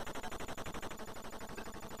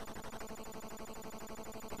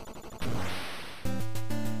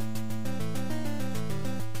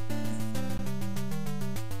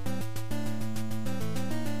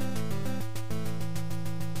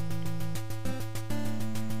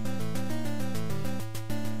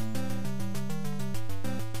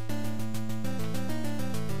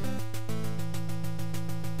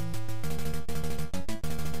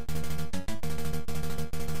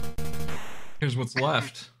 Here's what's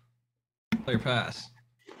left. Player pass.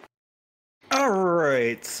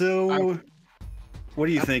 Alright, so what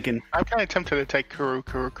are you thinking? I'm kind of tempted to take Kuru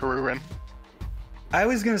in. I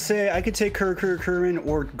was gonna say I could take Kurin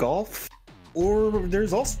or golf, or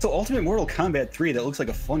there's also Ultimate Mortal Kombat 3 that looks like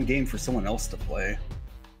a fun game for someone else to play.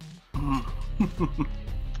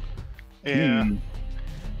 Yeah.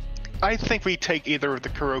 I think we take either of the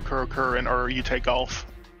Kurin or you take golf.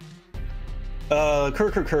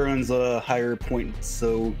 Kurin's a higher point,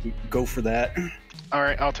 so go for that.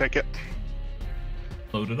 Alright, I'll take it.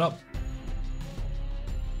 Load it up.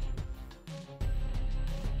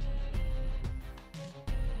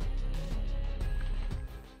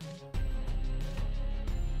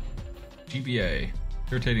 GBA.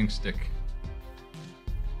 Irritating stick.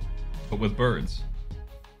 But with birds.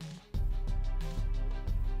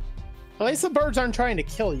 At least the birds aren't trying to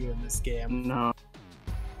kill you in this game. No.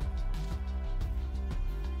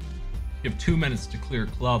 You have 2 minutes to clear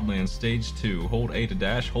Cloudland Stage 2. Hold A to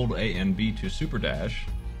dash, hold A and B to super dash.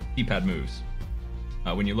 D-pad moves.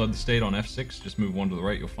 When you load the state on F6, just move 1 to the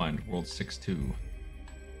right, you'll find World 6-2.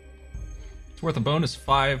 It's worth a bonus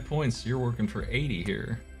 5 points. You're working for 80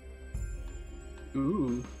 here.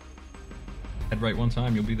 Ooh. Head right 1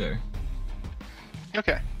 time, you'll be there.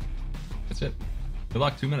 Okay. That's it. Good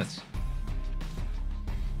luck, 2 minutes.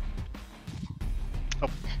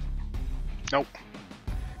 Nope. Nope.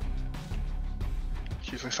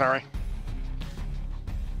 Excuse me, sorry.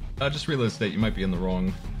 Just reload state, you might be in the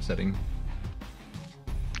wrong setting.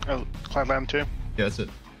 Oh, Cloudland 2? Yeah, that's it.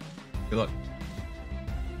 Good luck.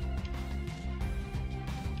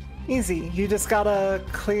 Easy. You just gotta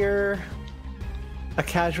clear a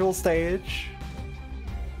casual stage.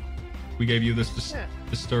 We gave you this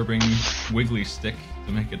disturbing wiggly stick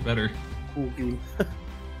to make it better. cool game.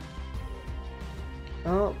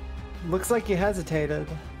 Oh, looks like you hesitated.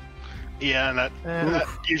 Yeah, and that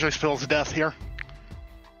usually spells death here.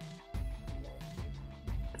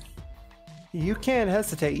 You can't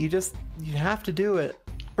hesitate. You have to do it.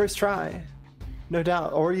 First try. No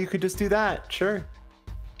doubt. Or you could just do that. Sure.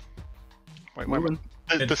 Wait.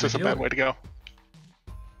 This is a bad way to go.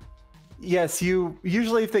 Yes,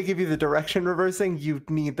 usually if they give you the direction reversing, you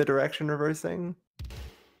need the direction reversing.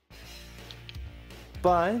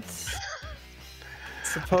 But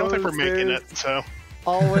I don't think we're making it, so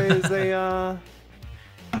always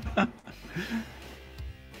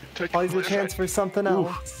always a chance for something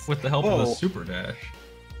else. With the help of a super dash.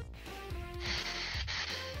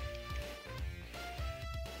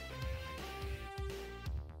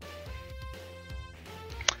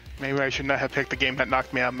 Maybe I should not have picked the game that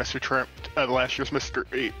knocked me out of last year's Mr.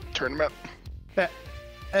 8 tournament.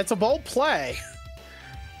 It's a bold play.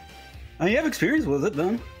 You have experience with it,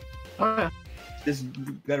 though. Oh, yeah. Just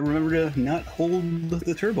gotta remember to not hold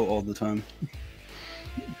the turbo all the time.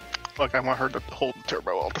 Look, I want her to hold the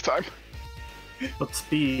turbo all the time. But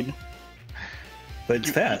speed. But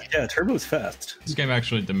it's fast. Yeah, turbo's fast. This game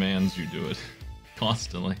actually demands you do it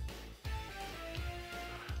constantly.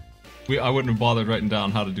 I wouldn't have bothered writing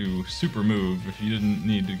down how to do super move if you didn't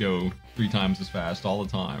need to go 3 times as fast all the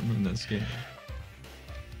time in this game.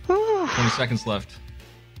 20 seconds left.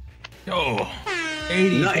 Go!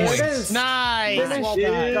 80 points. Nice! Well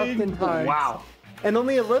done. Just in time. Wow. And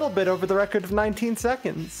only a little bit over the record of 19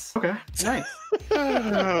 seconds. Okay, nice.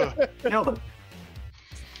 Nailed it.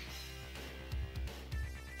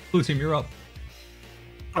 Blue team, you're up.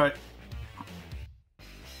 Alright.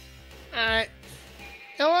 Alright.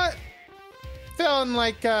 You know what? Feeling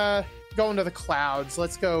like going to the clouds.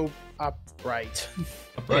 Let's go up right.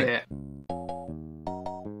 Upright. Yeah.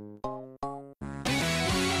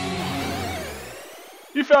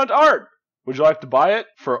 You found art. Would you like to buy it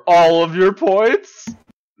for all of your points?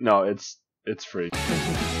 No, it's free. Oh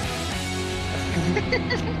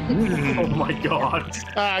my god.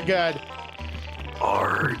 Ah, good.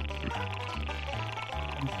 Art.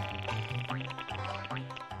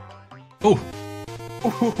 Oh!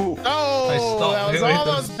 Oh, Nice stop. that was Wait,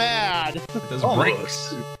 almost bad. Those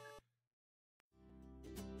breaks.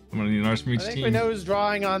 I'm gonna need an arts from I each think team. we know who's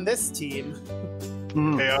drawing on this team.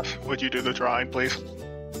 Chaos, would you do the drawing, please?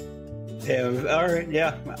 Yeah, alright,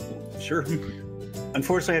 yeah. Sure.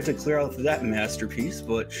 Unfortunately, I have to clear out that masterpiece,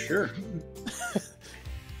 but sure.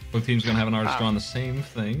 Both teams are gonna have an artist drawing the same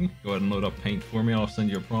thing. Go ahead and load up paint for me. I'll send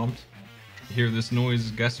you a prompt. You hear this noise,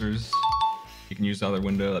 guessers. You can use the other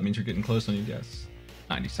window. That means you're getting close on your guess.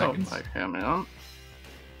 90 seconds. Oh, hang on.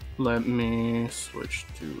 Let me switch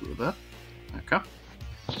to that. Okay.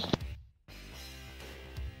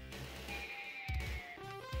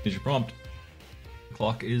 Here's your prompt. The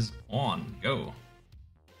clock is on. Go.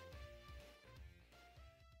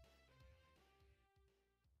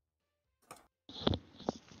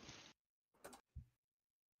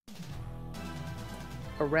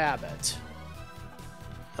 A rabbit.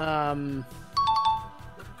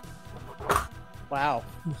 Wow.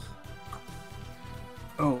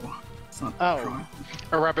 Oh. It's not Oh.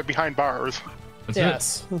 A rabbit behind bars. That's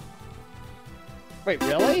Yes. Wait,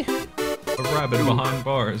 really? it. A rabbit behind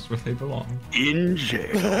bars where they belong. In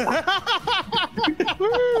jail.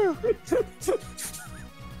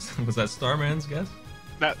 Was that Starman's guess?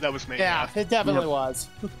 That was me. Yeah, it definitely was.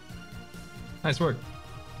 Nice work.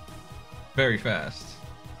 Very fast.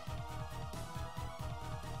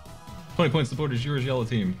 20 points. The board is yours, yellow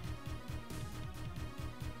team.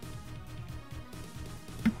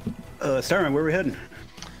 Starman, where are we heading?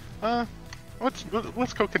 Let's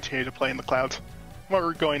go continue to play in the clouds. Well,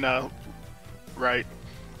 we're going right.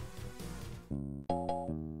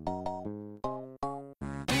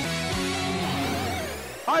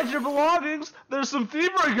 Hide your belongings. There's some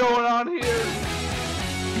thievery going on here.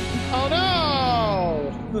 Oh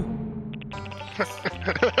no!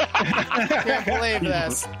 Can't believe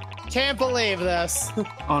this. Can't believe this.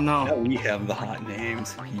 Oh no. Yeah, we have the hot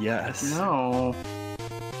names. Yes. No.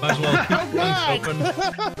 Might as well keep things open.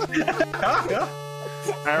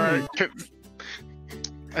 Alright.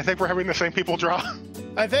 I think we're having the same people draw.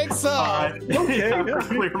 I think so. Okay. I'm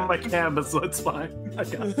clear my canvas, so it's fine. I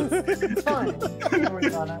got this. It's fine. Don't worry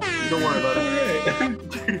about it. Don't worry about it.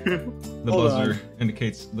 The Hold buzzer on.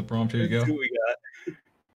 indicates the prompt. Here you Let's go. see what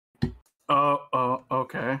we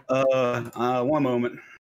Okay. got. One moment.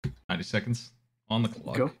 90 seconds on the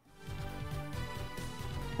clock. Go.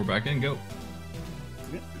 We're back in. Go.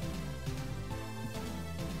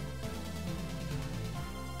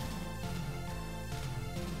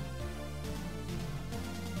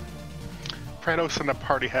 Kratos in a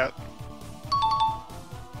party hat.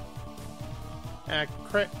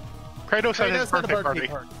 Kratos had his birthday party.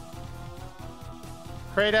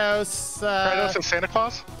 Kratos. Kratos and Santa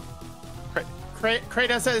Claus?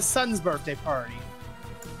 Kratos at his son's birthday party.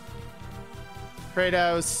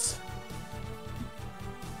 Kratos.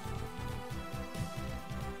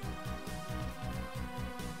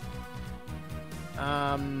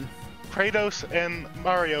 Kratos and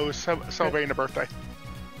Mario is celebrating a birthday.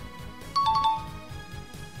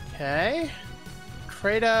 Okay.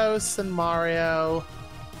 Kratos and Mario.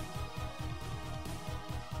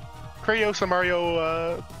 Kratos and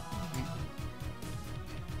Mario,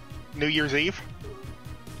 New Year's Eve.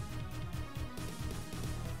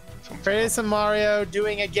 Kratos and Mario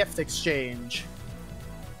doing a gift exchange.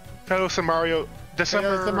 Kratos and Mario,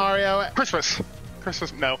 December. Kratos and Mario. Christmas.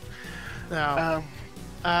 No. No.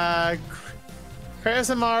 Kratos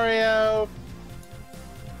and Mario.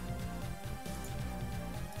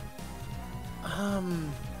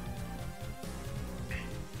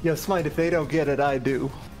 Yo, Smite, if they don't get it, I do.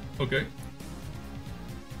 Okay.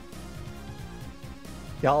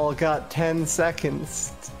 Y'all got 10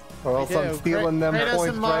 seconds, or else I'm stealing them Kratos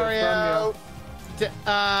points and Mario, right from you.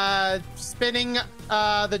 spinning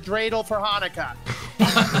the dreidel for Hanukkah.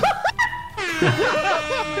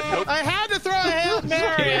 Nope. I had to throw a Hail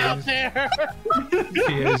Mary out there.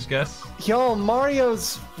 Kia's guess. Yo,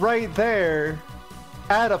 Mario's right there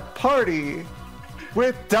at a party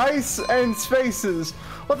with dice and spaces.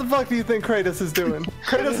 What the fuck do you think Kratos is doing?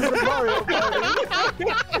 Kratos is at a Mario party.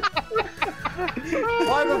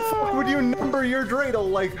 Why the fuck would you number your dreidel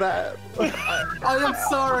like that? I am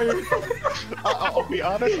sorry. I'll be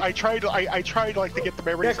honest. I tried like to get the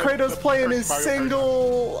memories. Yeah, Kratos playing his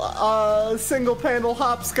single panel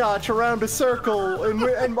hopscotch around a circle,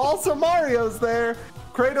 and also Mario's there.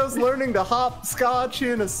 Kratos learning to hopscotch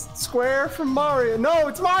in a square from Mario. No,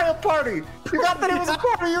 it's Mario Party. You got that it was a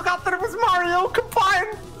party. You got that it was Mario.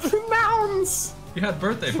 Combined nouns. You had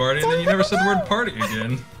birthday party, and then you never said the word party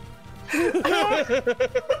again.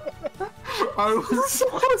 I was so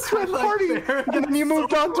close to a party, and then you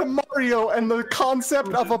moved on to Mario, and the concept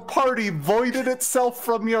of a party voided itself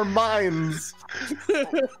from your minds.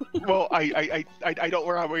 Well, I don't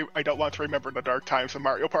want to remember the dark times of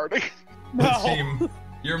Mario Party. No. Team,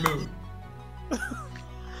 your move.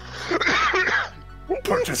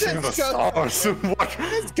 Purchasing the stars. What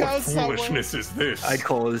foolishness is this? I'd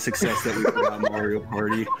call it a success that we forgot Mario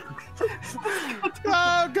Party.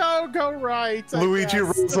 Go right. Luigi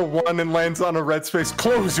rolls a 1 and lands on a red space.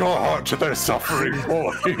 Close your heart to their suffering,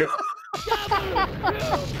 boy.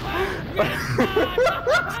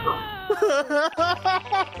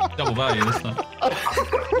 Double value this time.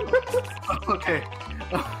 Okay.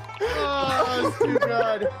 Oh, it's too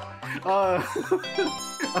good. I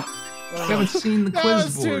haven't seen the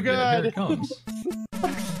quiz board yet. Here good. it comes.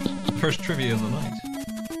 First trivia of the night.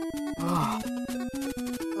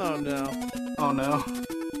 Oh no. Oh no.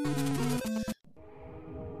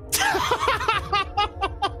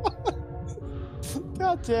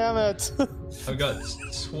 God damn it. I've got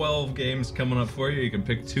 12 games coming up for you. You can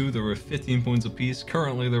pick 2. They're worth 15 points apiece.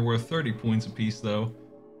 Currently, they're worth 30 points apiece, though.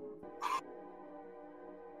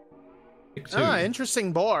 Pick 2.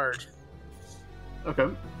 Interesting board. Okay.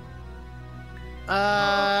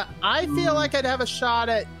 I feel like I'd have a shot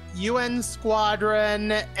at UN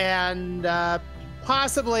Squadron and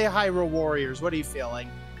possibly Hyrule Warriors. What are you feeling?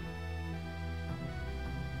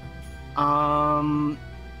 Hyrule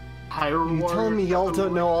You telling me y'all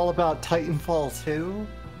don't know all about Titanfall 2?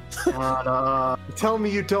 You telling me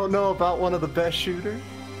you don't know about one of the best shooters?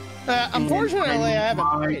 Unfortunately, I haven't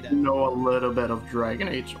played it. I know a little bit of Dragon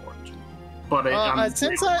Age Origin, but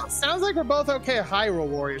since it sounds like we're both okay at Hyrule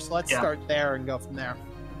Warriors, so let's start there and go from there.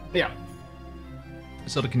 Yeah.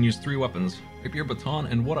 So it can use 3 weapons: rapier, baton,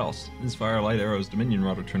 and what else? Inspire, light arrows, Dominion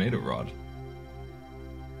Rod, or Tornado Rod.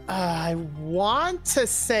 I want to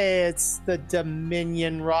say it's the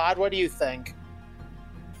Dominion Rod. What do you think?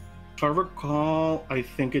 If I recall, I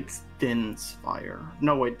think it's Din's Fire.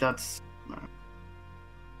 No, wait, that's...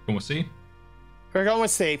 Going with C? We're going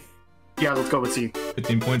with C. Yeah, let's go with C.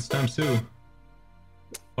 15 points times 2.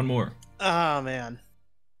 One more. Oh, man.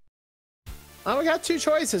 Well, we got 2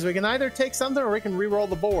 choices. We can either take something or we can re-roll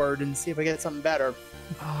the board and see if we get something better.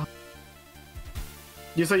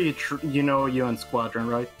 You say you know UN Squadron,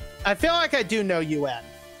 right? I feel like I do know UN.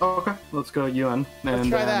 Oh, okay, let's go UN. Let's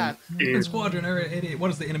try that. In Squadron Area 88,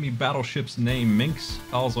 what is the enemy battleship's name? Minx,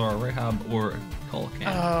 Kalzar, Rahab, or Kulkan?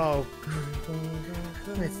 Oh.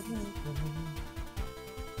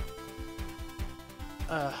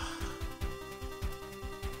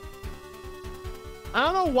 I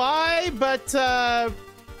don't know why, but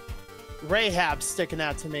Rahab's sticking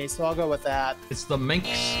out to me, so I'll go with that. It's the minx.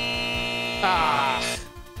 Ah.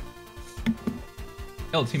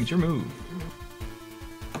 Yellow team, it's your move.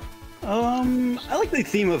 I like the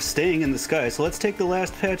theme of staying in the sky, so let's take the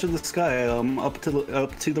last patch of the sky up to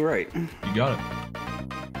the right. You got it.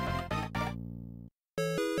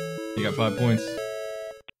 You got 5 points.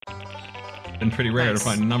 Been pretty rare to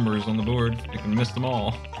find numbers on the board. You can miss them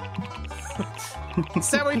all.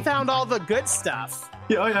 So we found all the good stuff.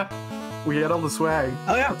 Yeah, oh yeah. We had all the swag.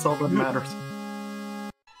 Oh yeah. That's all that matters.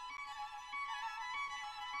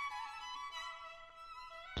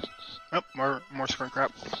 Oh, more screen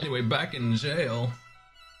crap. Anyway, back in jail.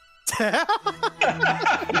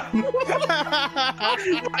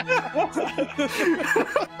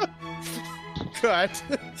 Good.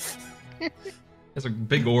 There's a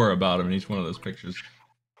big aura about him in each one of those pictures.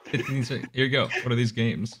 Here you go. What are these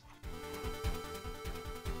games?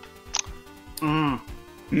 Oh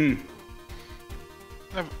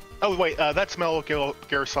wait, that's Metal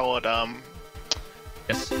Gear Solid.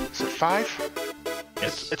 Yes. Is it 5?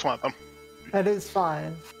 Yes. It's one of them. That is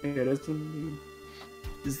 5. It is indeed.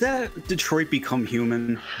 Is that Detroit Become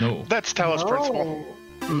Human? No. That's Talos Principle.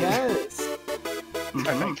 Yes.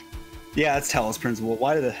 I think. Yeah, it's Talos Principle.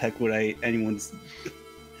 Why the heck would anyone's...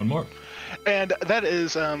 One more. And that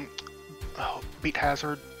is Beat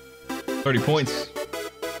Hazard. 30 points.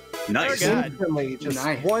 Nice. Instantly, just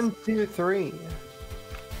Nice. 1, 2, 3.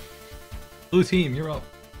 Blue team, you're up.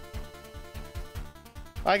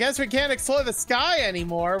 I guess we can't explore the sky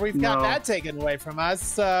anymore. We've got that taken away from us.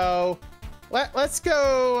 So let's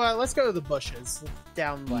go to the bushes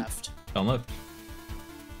down left. Down left.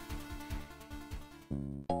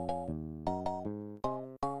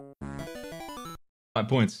 Five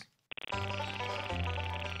points.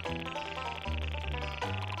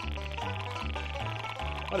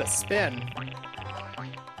 What a spin.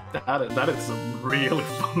 That is a really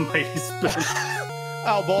fun lady spin.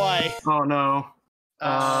 Oh boy. Oh no.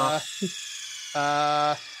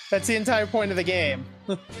 That's the entire point of the game.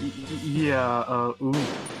 Yeah, ooh.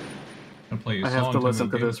 Gonna play you a I have song to listen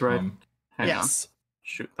move to this, game right? from- Hang Yes. on.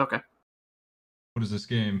 Shoot, okay. What is this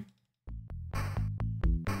game?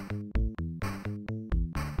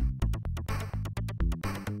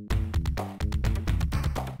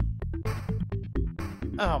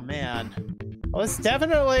 Oh man. Well, this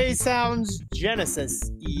definitely sounds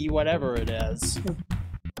Genesis-y, whatever it is.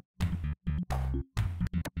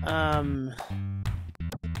 I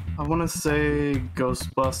want to say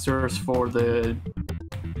Ghostbusters for the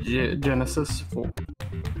Genesis.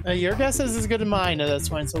 Your guess is as good as mine at this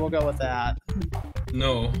point, so we'll go with that.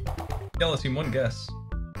 No. Yellow team, one guess.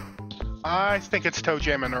 I think it's Toe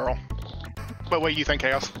Jam and Earl. But what do you think,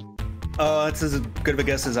 Chaos? It's as good of a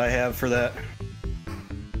guess as I have for that.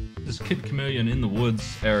 This Kid Chameleon in the woods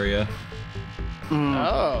area.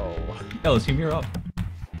 Oh. Yellow team, you're up.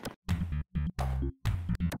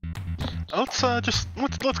 Let's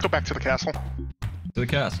let's go back to the castle. To the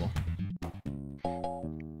castle.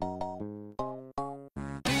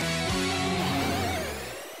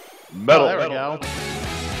 Metal. There we go.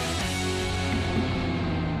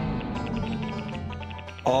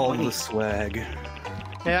 All the swag.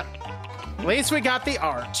 Yeah. At least we got the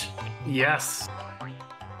art. Yes.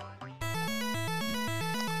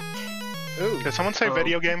 Ooh. Did someone say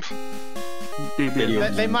video games?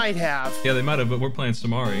 They might have. Yeah, they might have, but we're playing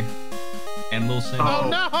Samari. And Lil Sam. Oh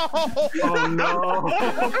no! Oh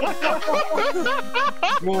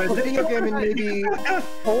no! Well, a video game in maybe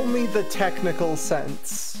only the technical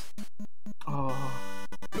sense. Oh.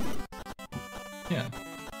 Yeah.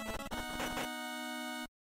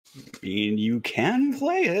 And you can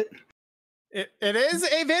play it. It is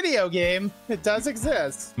a video game. It does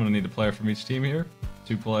exist. I'm gonna need a player from each team here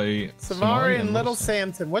to play Samari and Little Sam.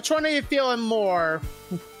 Samson. Which one are you feeling more?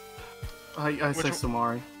 I say one?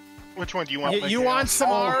 Samari. Which one do you want? You want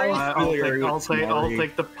Samari? I'll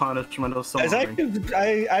take the punishment of As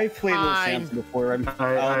Samari. I played Little Fine. Samson before.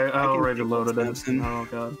 I already can loaded it. Samson. Oh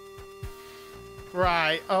god.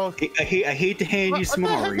 Right. Oh. I hate to hand you What the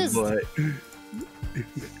heck Samari, is- but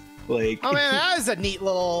like. Oh man, that is a neat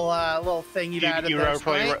little thing you've added You'd there. rather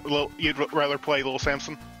play Spike. you'd rather play Little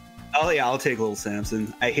Samson? Oh yeah, I'll take Little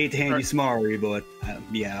Samson. I hate to hand you Samari, but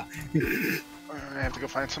yeah. I have to go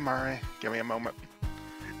find Samari. Give me a moment.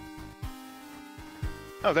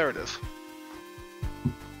 Oh, there it is.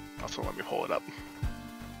 Also, let me pull it up.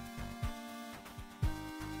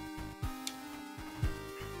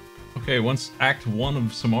 Okay, once Act 1 of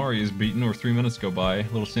Samari is beaten or 3 minutes go by,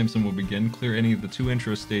 Little Samson will begin. Clear any of the 2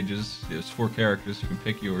 intro stages. There's 4 characters, you can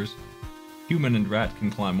pick yours. Human and rat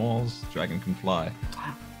can climb walls. Dragon can fly.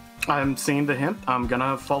 I'm seeing the hint. I'm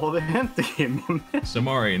gonna follow the hint.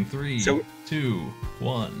 Samari in 3, 2,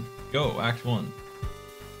 1, go. Act 1.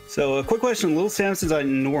 So, a quick question. Little Samson's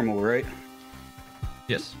on normal, right?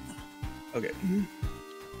 Yes. Okay.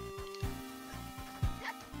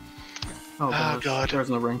 Oh god. There's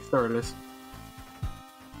no ring. There it is.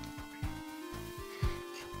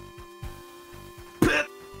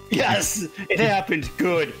 Yes, it happened.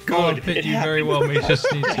 Good. Oh, it fit you very well. We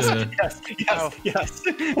just need to. Yes.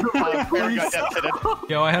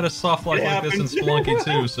 Yo, I had a soft lock like this in Spelunky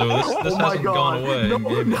too, so this hasn't gone away.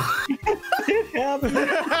 It happened.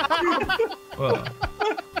 Well,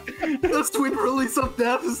 The sweet release of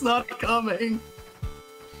death is not coming.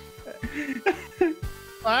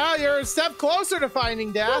 Well, you're a step closer to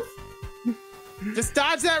finding death. Just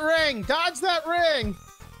dodge that ring. Dodge that ring.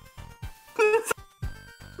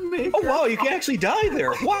 Oh wow, you can actually die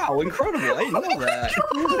there. Wow, incredible. I didn't know that.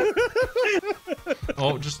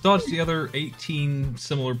 oh, just dodge the other 18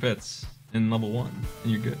 similar pits in level 1,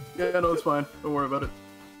 and you're good. Yeah, no, it's fine. Don't worry about it.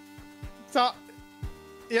 So,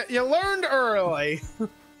 you learned early.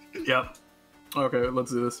 Yep. Okay, let's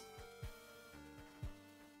do this.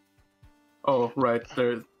 Oh, right.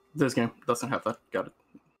 This game doesn't have that. Got it.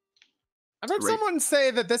 I've heard someone say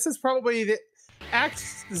that this is probably the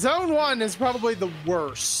Zone 1 is probably the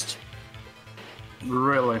worst.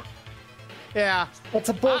 Really? Yeah. That's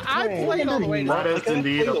a bold I played all the way That is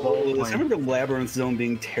indeed a bold I remember the Labyrinth Zone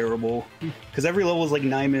being terrible. Because every level was like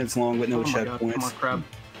 9 minutes long with no checkpoints. Come on, crab.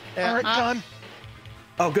 Yeah, All right, done.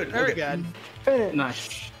 Oh, good. Very Okay. good. Finish.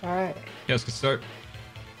 Nice. All right. You guys can start.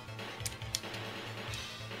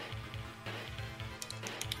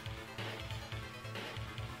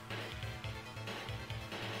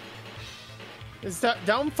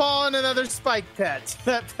 Don't fall in another spike pit.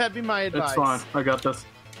 That'd be my advice. It's fine. I got this.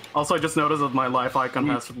 Also, I just noticed that my life icon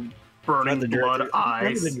has burning blood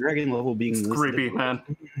eyes. The dragon level being It's creepy, man.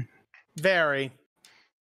 Very.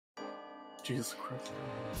 Jesus Christ.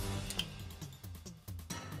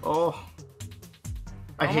 Oh.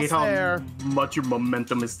 I hate Almost how there. much your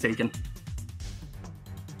momentum is taken.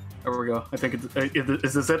 There we go. I think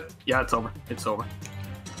is this it? Yeah, it's over. It's over.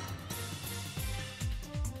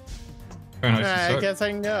 Very nice. Alright, I guess I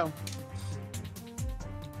can go.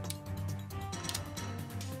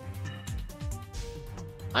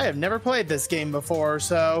 I have never played this game before,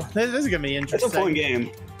 so this is gonna be interesting. It's a fun game.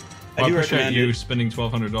 Well, I do appreciate recommend you it. spending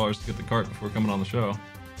 $1,200 to get the cart before coming on the show.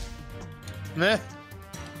 Meh.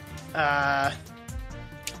 I'll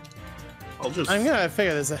just. I'm gonna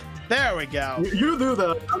figure this out. There we go. You do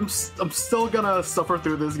that. I'm still gonna suffer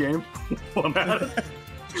through this game. While I'm at it.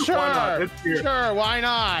 Sure. Why not? It's here. Sure, why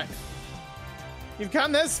not? You've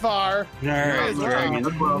come this far. Alright, Might as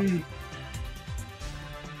well. dragon.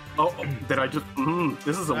 Oh, did I just?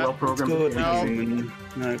 This is a Let's well-programmed Go game. human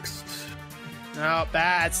next. No,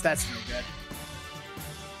 that's no good.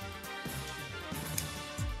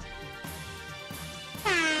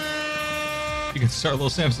 You can start Little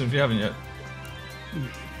Samson if you haven't yet.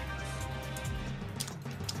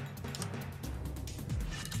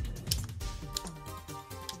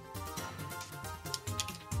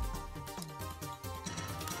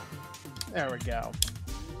 There we go.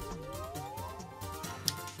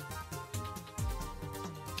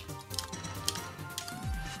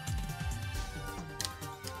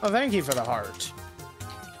 Oh, thank you for the heart.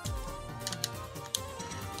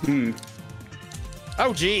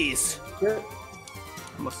 Oh, jeez. The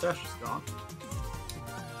mustache is gone.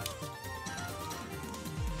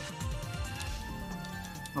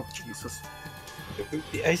 Oh, Jesus.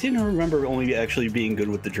 I seem to remember only actually being good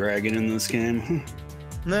with the dragon in this game.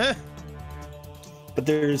 Nah. But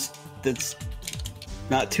that's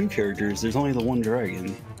not 2 characters, there's only the 1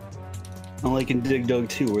 dragon. Unlike in Dig Dug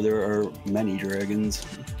 2, where there are many dragons.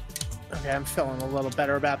 Okay, I'm feeling a little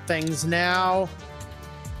better about things now.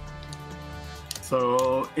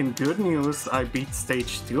 So, in good news, I beat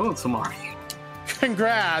stage 2 on Samari.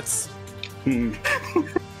 Congrats.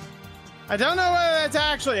 I don't know whether that's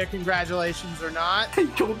actually a congratulations or not. I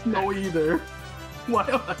don't know either. Why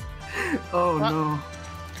am I? Oh What? no.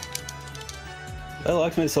 I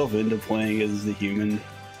locked myself into playing as the human.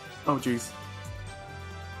 Oh jeez.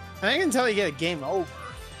 I think until you get a game over.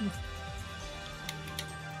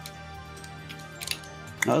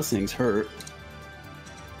 Those things hurt.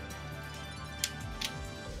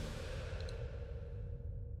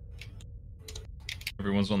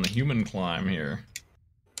 Everyone's on the human climb here.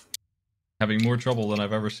 Having more trouble than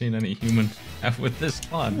I've ever seen any human have with this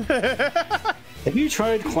climb. Have you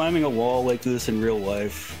tried climbing a wall like this in real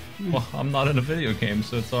life? Well, I'm not in a video game,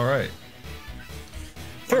 so it's alright.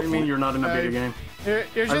 What do you mean you're not in a video game? You're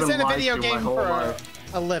just I've been in a lied video to my game whole for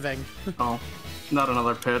life. a living. Oh, not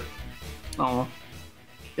another pit. Oh,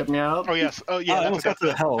 get me out. Oh yes. Oh yeah. I almost got to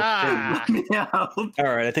the help. Ah. Get me out. All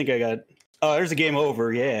right, I think I got. Oh, there's a game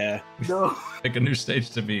over. Yeah. No. Pick a new stage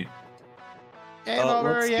to beat. Game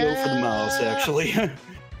over, Let's yeah. go for the mouse, actually.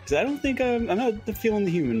 Because I don't think I'm not feeling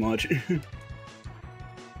the human much.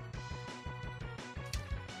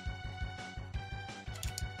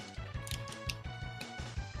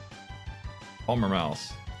 Palmer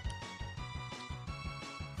mouse.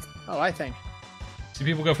 Oh, I think. See,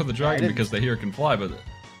 people go for the dragon because they hear it can fly, but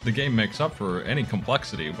the game makes up for any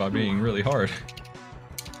complexity by being really hard.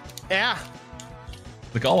 Yeah.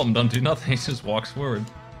 The golem doesn't do nothing, he just walks forward.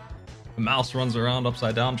 The mouse runs around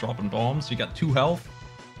upside down, dropping bombs. You got 2 health.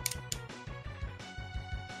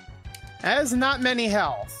 That is not many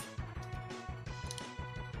health.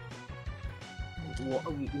 What?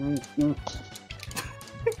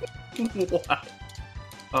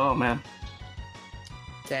 Oh man.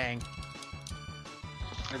 Dang.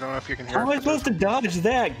 I don't know if you can hear. How am I supposed to dodge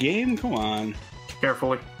that game? Come on.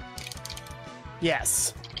 Carefully.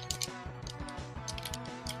 Yes.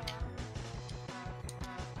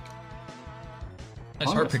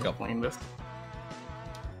 Nice heart pickup. Playing this.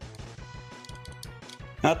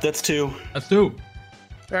 That's 2. That's 2.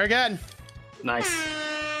 Very good. Nice.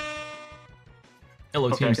 Yellow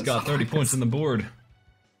Okay, team's I can got stop 30 this. points on the board.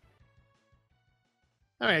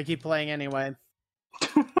 I'm gonna keep playing anyway.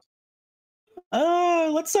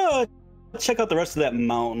 Let's check out the rest of that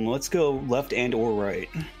mountain. Let's go left and or right.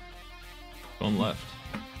 Going left.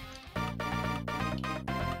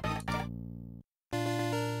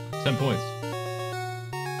 10 points.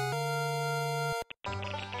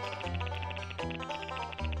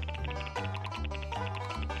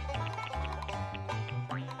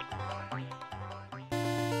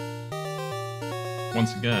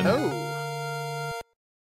 Once again. Oh.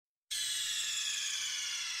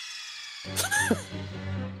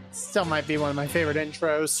 Still might be one of my favorite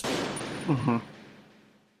intros. Mm-hmm.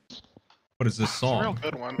 What is this It's a real song?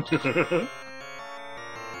 good one.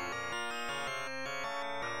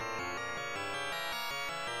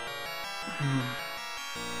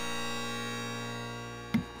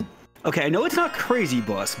 Okay, I know it's not Crazy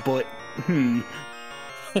Bus, but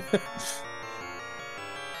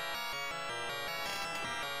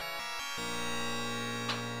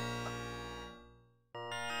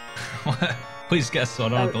Please guess so I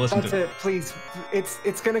don't have to listen That's to it. it. Please,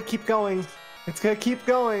 it's gonna keep going. It's gonna keep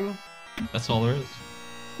going. That's all there is.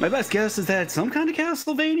 my best guess is that it's some kind of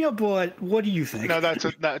Castlevania. But what do you think? No, that's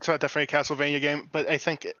definitely a Castlevania game. But I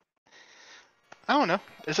think I don't know.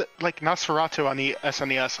 Is it like Nosferatu on the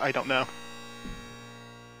SNES? I don't know.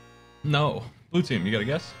 No. Blue team, you got a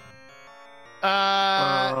guess?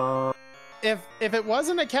 If it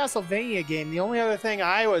wasn't a Castlevania game, the only other thing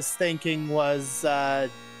I was thinking was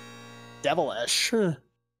Devilish.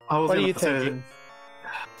 I was What are gonna you say- thinking?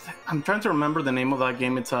 I'm trying to remember the name of that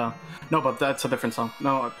game. It's no, but that's a different song.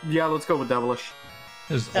 No, yeah, let's go with Devilish.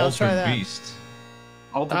 This is Yeah, let's try Altered that. Beast.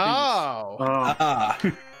 Alter Oh.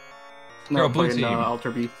 Beast. Girl, No, blue playing team. Alter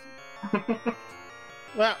Beast.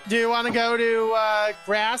 Well, do you want to go to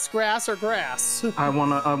grass, or grass? I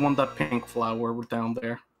want that pink flower down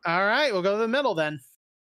there. All right, we'll go to the middle then.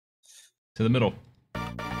 To the middle.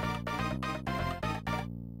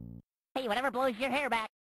 Hey, whatever blows your hair back.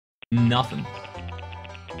 Nothing.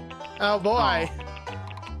 Oh boy.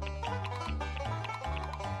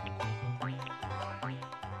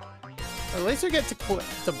 At least we get to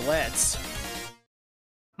Blitz.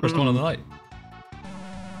 First one of the night.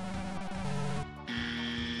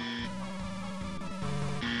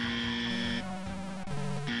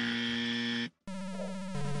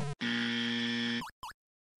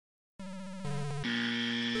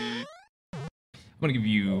 I'm gonna give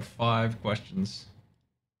you 5 questions.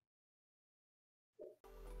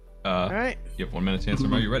 All right. You have 1 minute to answer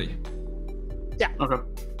them. Are you ready? Yeah. Okay.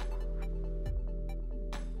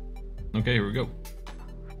 Okay, here we go.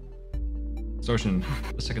 Sortion,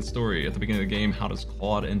 the second story. At the beginning of the game, how does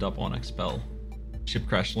Claude end up on Expel? Ship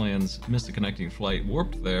crash lands, missed a connecting flight,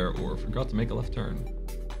 warped there, or forgot to make a left turn.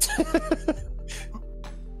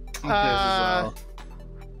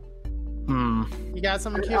 You got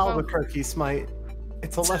something, Kyupo? Albuquerque Smite.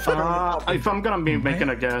 It's a left If I'm gonna be making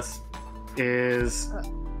a guess, is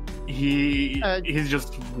he's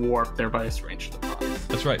just warped there by a strange device.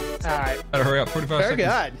 That's right. All right. Better hurry up. 45 Very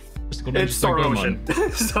seconds. good. Mystical It's Ninja Star Go Ocean.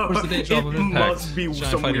 Mon. So Where's the day job of it impact? must be Giant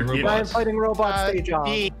some fighting weird robots. Giant fighting robot stage job.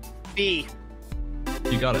 B.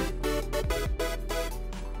 You got it.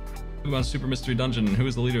 Who on Super Mystery Dungeon? Who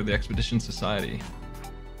is the leader of the Expedition Society?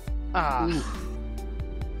 Ah.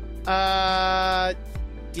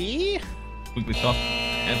 D? Wigglytuff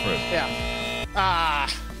and Fred. Yeah.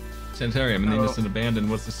 Sanitarium, an innocent abandoned.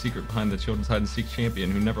 What's the secret behind the children's hide-and-seek champion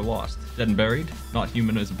who never lost? Dead and buried? Not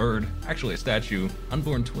human as a bird. Actually a statue.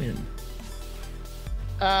 Unborn twin.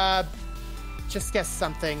 Just guess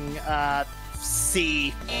something,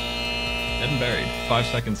 C. Dead and buried. 5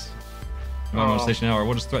 seconds. On station hour.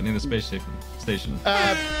 What is threatening the space station?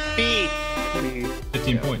 B.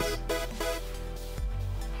 15 points.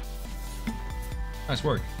 Nice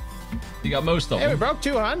work. You got most of them. Hey, we broke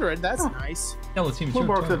 200. That's nice. Yellow team. We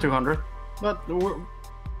broke the 200. But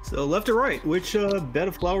So left or right? Which bed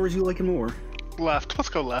of flowers you liking more? Left. Let's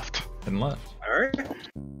go left. And left. All right.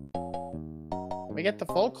 We get the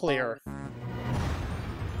full clear.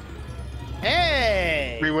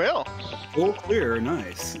 Hey! We will. Full clear.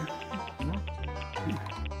 Nice.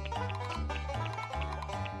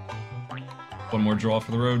 One more draw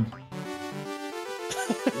for the road.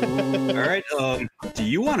 All right. Do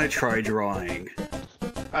you want to try drawing?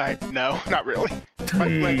 No, not really.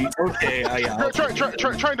 Okay.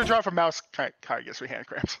 Trying to draw from mouse kind of gives me hand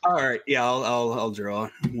cramps. All right. Yeah, I'll draw.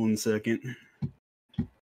 1 second.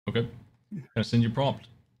 Okay. Gonna send you a prompt.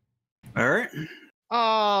 All right.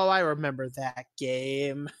 Oh, I remember that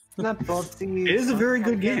game. Not Bugsy. It is a very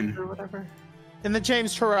good game. Or whatever. In the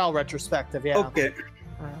James Turrell retrospective, yeah. Okay.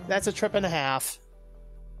 That's a trip and a half.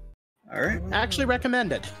 All right. Actually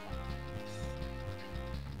recommended.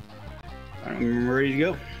 I'm ready to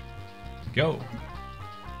go. Go.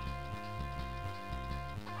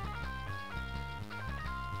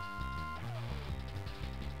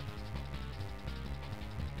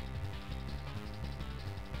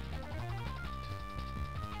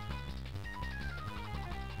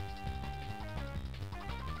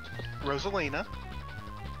 Rosalina,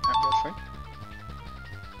 I'm guessing.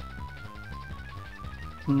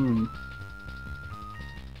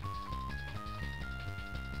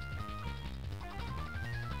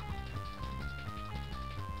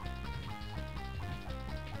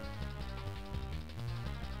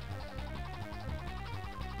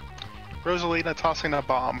 Rosalina tossing a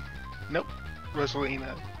bomb. Nope.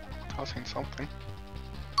 Rosalina tossing something.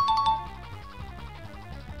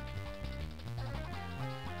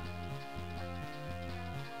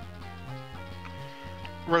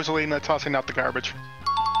 Rosalina tossing out the garbage.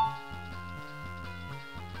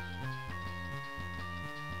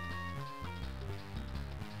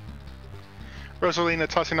 Rosalina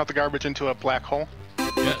tossing out the garbage into a black hole.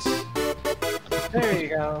 Yes. There you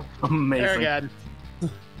go. Amazing. Very good.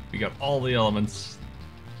 We got all the elements.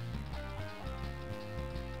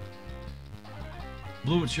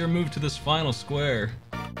 Blue, it's your move to this final square.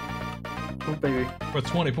 Oh, baby. For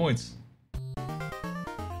 20 points.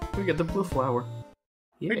 We get the blue flower.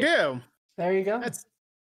 We do. There you go. That's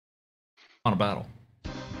On a battle.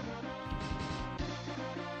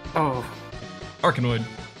 Oh. Arkanoid.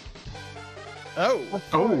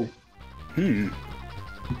 Oh.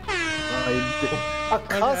 A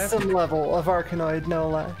custom level of Arkanoid, no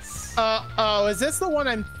less. Is this the one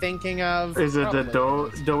I'm thinking of? Is it the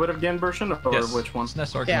Probably. Do It Again version, or Yes. which one?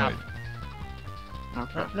 SNES Arkanoid. Yeah.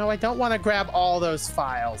 Okay. No, I don't want to grab all those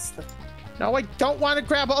files. No, I don't want to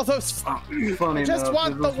grab all those files. Funny I just enough,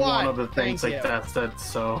 want this the was one. one of the things Thank I you. tested,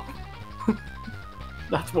 so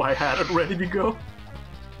that's why I had it ready to go.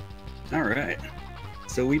 All right.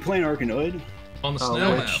 So we playing Arkanoid. On the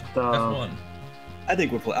snail map. which, F1. I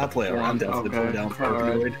think I'll play it. I'm definitely playing down for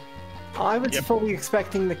Arkanoid. I was fully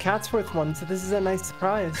expecting the Catsworth one, so this is a nice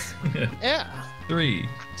surprise. Yeah. 3,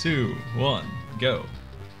 2, 1, go.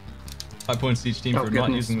 5 points to each team Oh, for not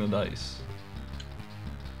goodness. using the dice.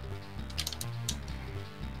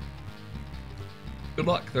 Good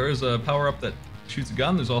luck. There is a power-up that shoots a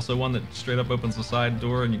gun. There's also one that straight up opens the side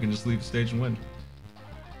door and you can just leave the stage and win.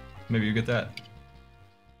 Maybe you get that.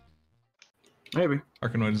 Maybe.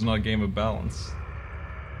 Arkanoid is not a game of balance.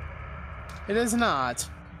 It is not.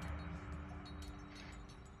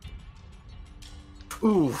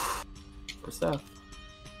 Ooh. What's that?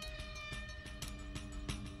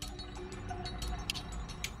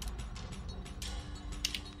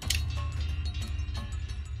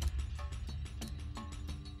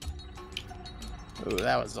 Ooh,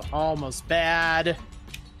 that was almost bad.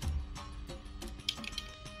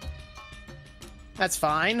 That's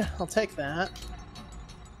fine. I'll take that.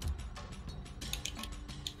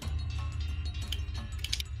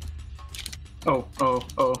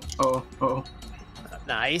 Oh.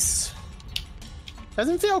 Nice.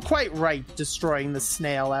 Doesn't feel quite right destroying the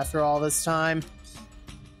snail after all this time.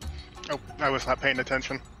 Oh, I was not paying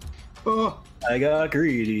attention. Oh. I got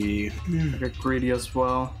greedy. I get greedy as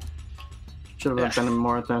well. Should have been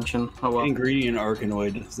more attention. Oh well. Ingredient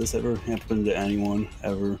Arkanoid. Does this ever happen to anyone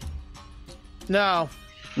ever? No.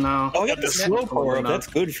 No. Oh, I got the slow power up. That's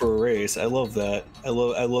good for a race. I love that. I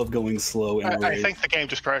love going slow in a race. I think the game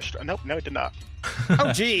just crashed. Nope, no, it did not.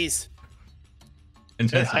 Oh, jeez.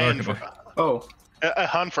 Intense Oh. I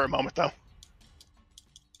hung for a moment though.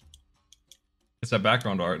 It's that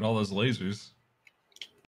background art and all those lasers.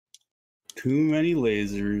 Too many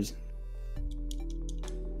lasers.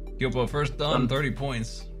 Kyupo first done, 30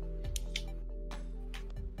 points.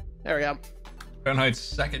 There we go. Faronheights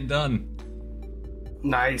second done.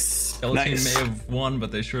 Nice. Yellow team may have won,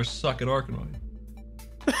 but they sure suck at Arkanoid.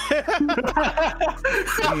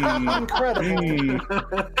 Incredible.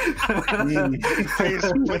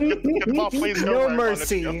 Please no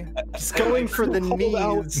mercy. Just going for the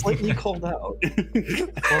knees. Slightly called out.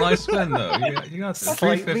 Well, nice spin though. You got this.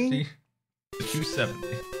 Slightly? 350 to 270.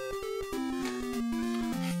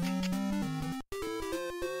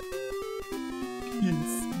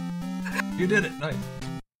 You did it. Nice.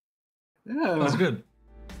 Yeah. That was good.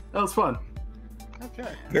 That was fun.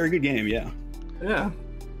 Okay. Very good game, yeah. Yeah.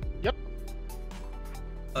 Yep.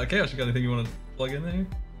 Chaos, you got anything you want to plug in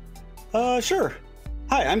there? Sure.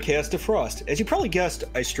 Hi, I'm Chaos DeFrost. As you probably guessed,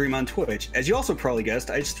 I stream on Twitch. As you also probably guessed,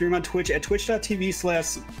 I stream on Twitch at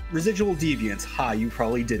twitch.tv/residualdeviants. Ha, you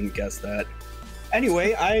probably didn't guess that.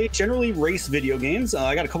 Anyway, I generally race video games.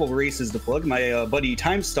 I got a couple of races to plug. My buddy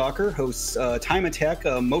Time Stalker hosts Time Attack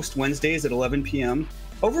most Wednesdays at 11 p.m.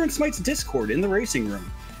 over in Smite's Discord in the racing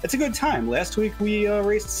room. It's a good time. Last week we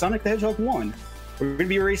raced Sonic the Hedgehog 1. We're going to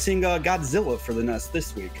be racing Godzilla for the NES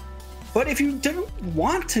this week. But if you don't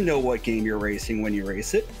want to know what game you're racing when you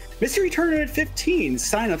race it, Mystery Tournament 15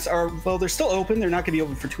 signups are, well, they're still open. They're not going to be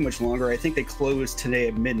open for too much longer. I think they closed today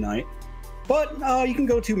at midnight. But you can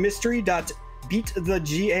go to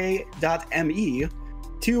mystery.beatthega.me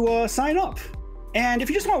to sign up. And if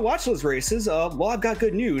you just want to watch those races, well, I've got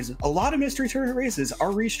good news. A lot of Mystery Tournament races are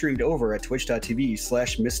restreamed over at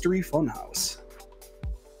twitch.tv/mysteryfunhouse.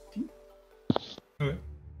 Okay.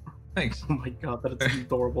 Thanks. Oh my god, that is an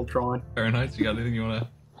adorable drawing. Faronheights, you got anything you want to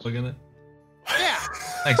plug in it? Yeah.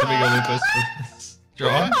 Thanks, Amigo Lucas, for this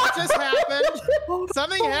drawing. What just happened?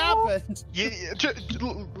 Something happened.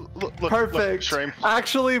 Look, Perfect. Stream.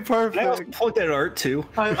 Actually, Can I also perfect. plug that art too?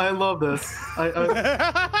 I love this.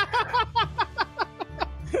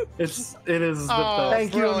 It is the Oh, best.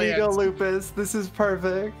 Thank you, brilliant. Amigo Lupus. This is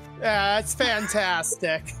perfect. Yeah, it's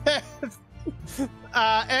fantastic.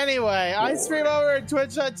 Anyway, I stream over at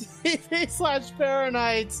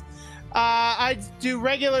twitch.tv/Faronheights. I do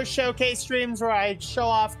regular showcase streams where I show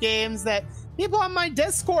off games that people on my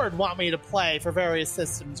Discord want me to play for various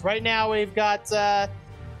systems. Right now, we've got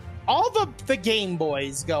all the Game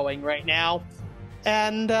Boys going right now,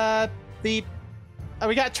 and we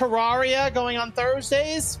got Terraria going on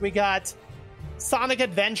Thursdays. We got Sonic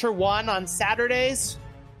Adventure 1 on Saturdays,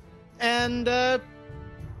 and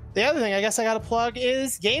the other thing I guess I gotta plug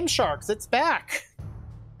is Game Sharks. It's back.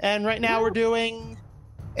 And right now we're doing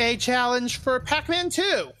a challenge for Pac-Man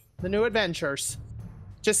 2, the new adventures.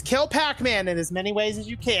 Just kill Pac-Man in as many ways as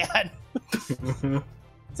you can. It's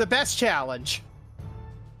the best challenge.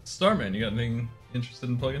 Starman, you got anything interested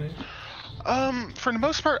in plugging in? For the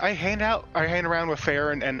most part, I hang around with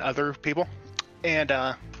Fair and other people, and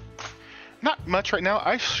not much right now.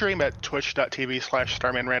 I stream at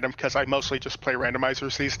twitch.tv/StarmanRandom because I mostly just play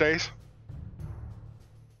randomizers these days.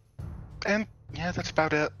 And yeah, that's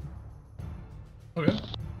about it. Okay.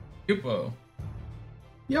 Kyupo.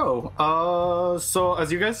 Yo, so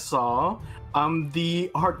as you guys saw, I'm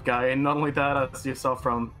the art guy, and not only that, as you saw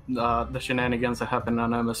from the shenanigans that happened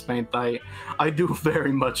on MS Paint, I do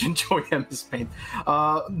very much enjoy MS Paint.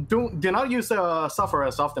 Do not use software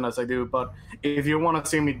as often as I do, but if you want to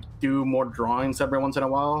see me do more drawings every once in a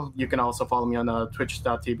while, you can also follow me on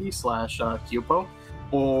twitch.tv/Kyupo,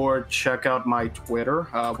 or check out my Twitter,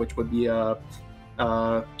 which would be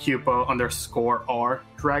Kyupo_R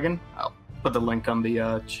Dragon. I'll put the link on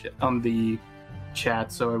the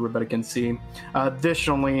chat so everybody can see.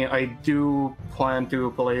 Additionally, I do plan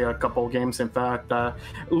to play a couple games. In fact,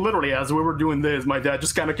 literally as we were doing this, my dad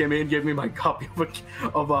just kind of came in and gave me my copy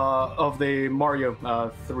of the Mario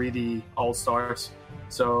 3D All Stars.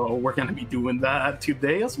 So we're gonna be doing that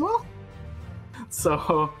today as well.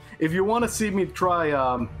 So if you want to see me try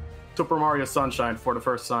Super Mario Sunshine for the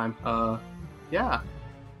first time, yeah,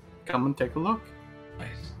 come and take a look.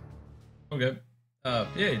 Nice. Okay. Yeah,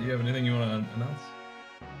 do you have anything you want to announce?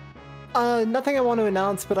 Nothing I want to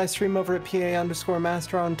announce, but I stream over at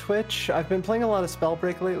PA_Master on Twitch. I've been playing a lot of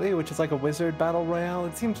Spellbreak lately, which is like a wizard battle royale.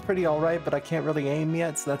 It seems pretty alright, but I can't really aim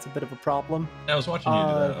yet, so that's a bit of a problem. I was watching you do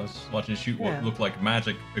that. I was watching you shoot what looked like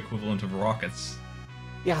magic equivalent of rockets.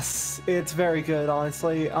 Yes, it's very good,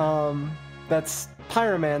 honestly. That's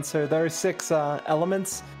Pyromancer. There are 6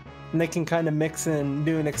 elements, and they can kind of mix in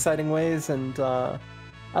new and exciting ways, and I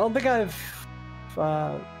don't think I've...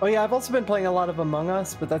 oh yeah, I've also been playing a lot of Among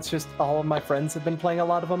Us, but that's just all of my friends have been playing a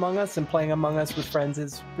lot of Among Us, and playing Among Us with friends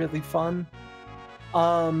is really fun.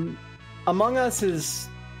 Among Us is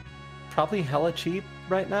probably hella cheap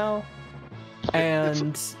right now,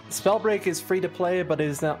 and Spellbreak is free to play, but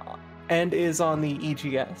is now is on the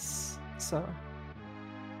EGS. So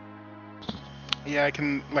yeah, I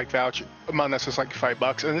can like vouch. Among Us is like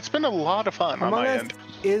 $5, and it's been a lot of fun on my end.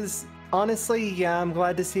 Is honestly, yeah, I'm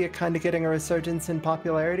glad to see it kind of getting a resurgence in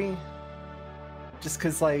popularity. Just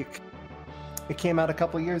because, like, it came out a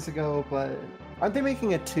couple years ago, but aren't they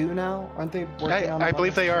making a 2 now? Aren't they working on it? I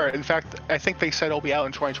believe they are. In fact, I think they said it'll be out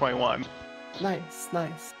in 2021. Nice,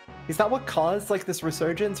 nice. Is that what caused, like, this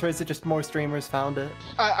resurgence, or is it just more streamers found it?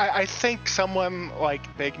 I think someone,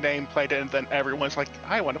 like, big name played it, and then everyone's like,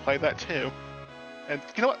 I want to play that too. And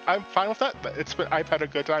you know what? I'm fine with that. I've had a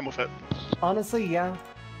good time with it. Honestly, yeah.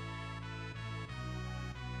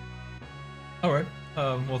 All right.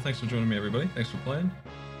 Well, thanks for joining me, everybody. Thanks for playing.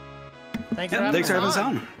 Thanks for having us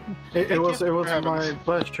on. It was my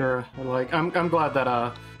pleasure. Like, I'm glad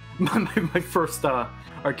that my first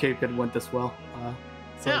arcade pit went this well.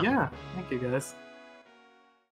 So yeah, thank you guys.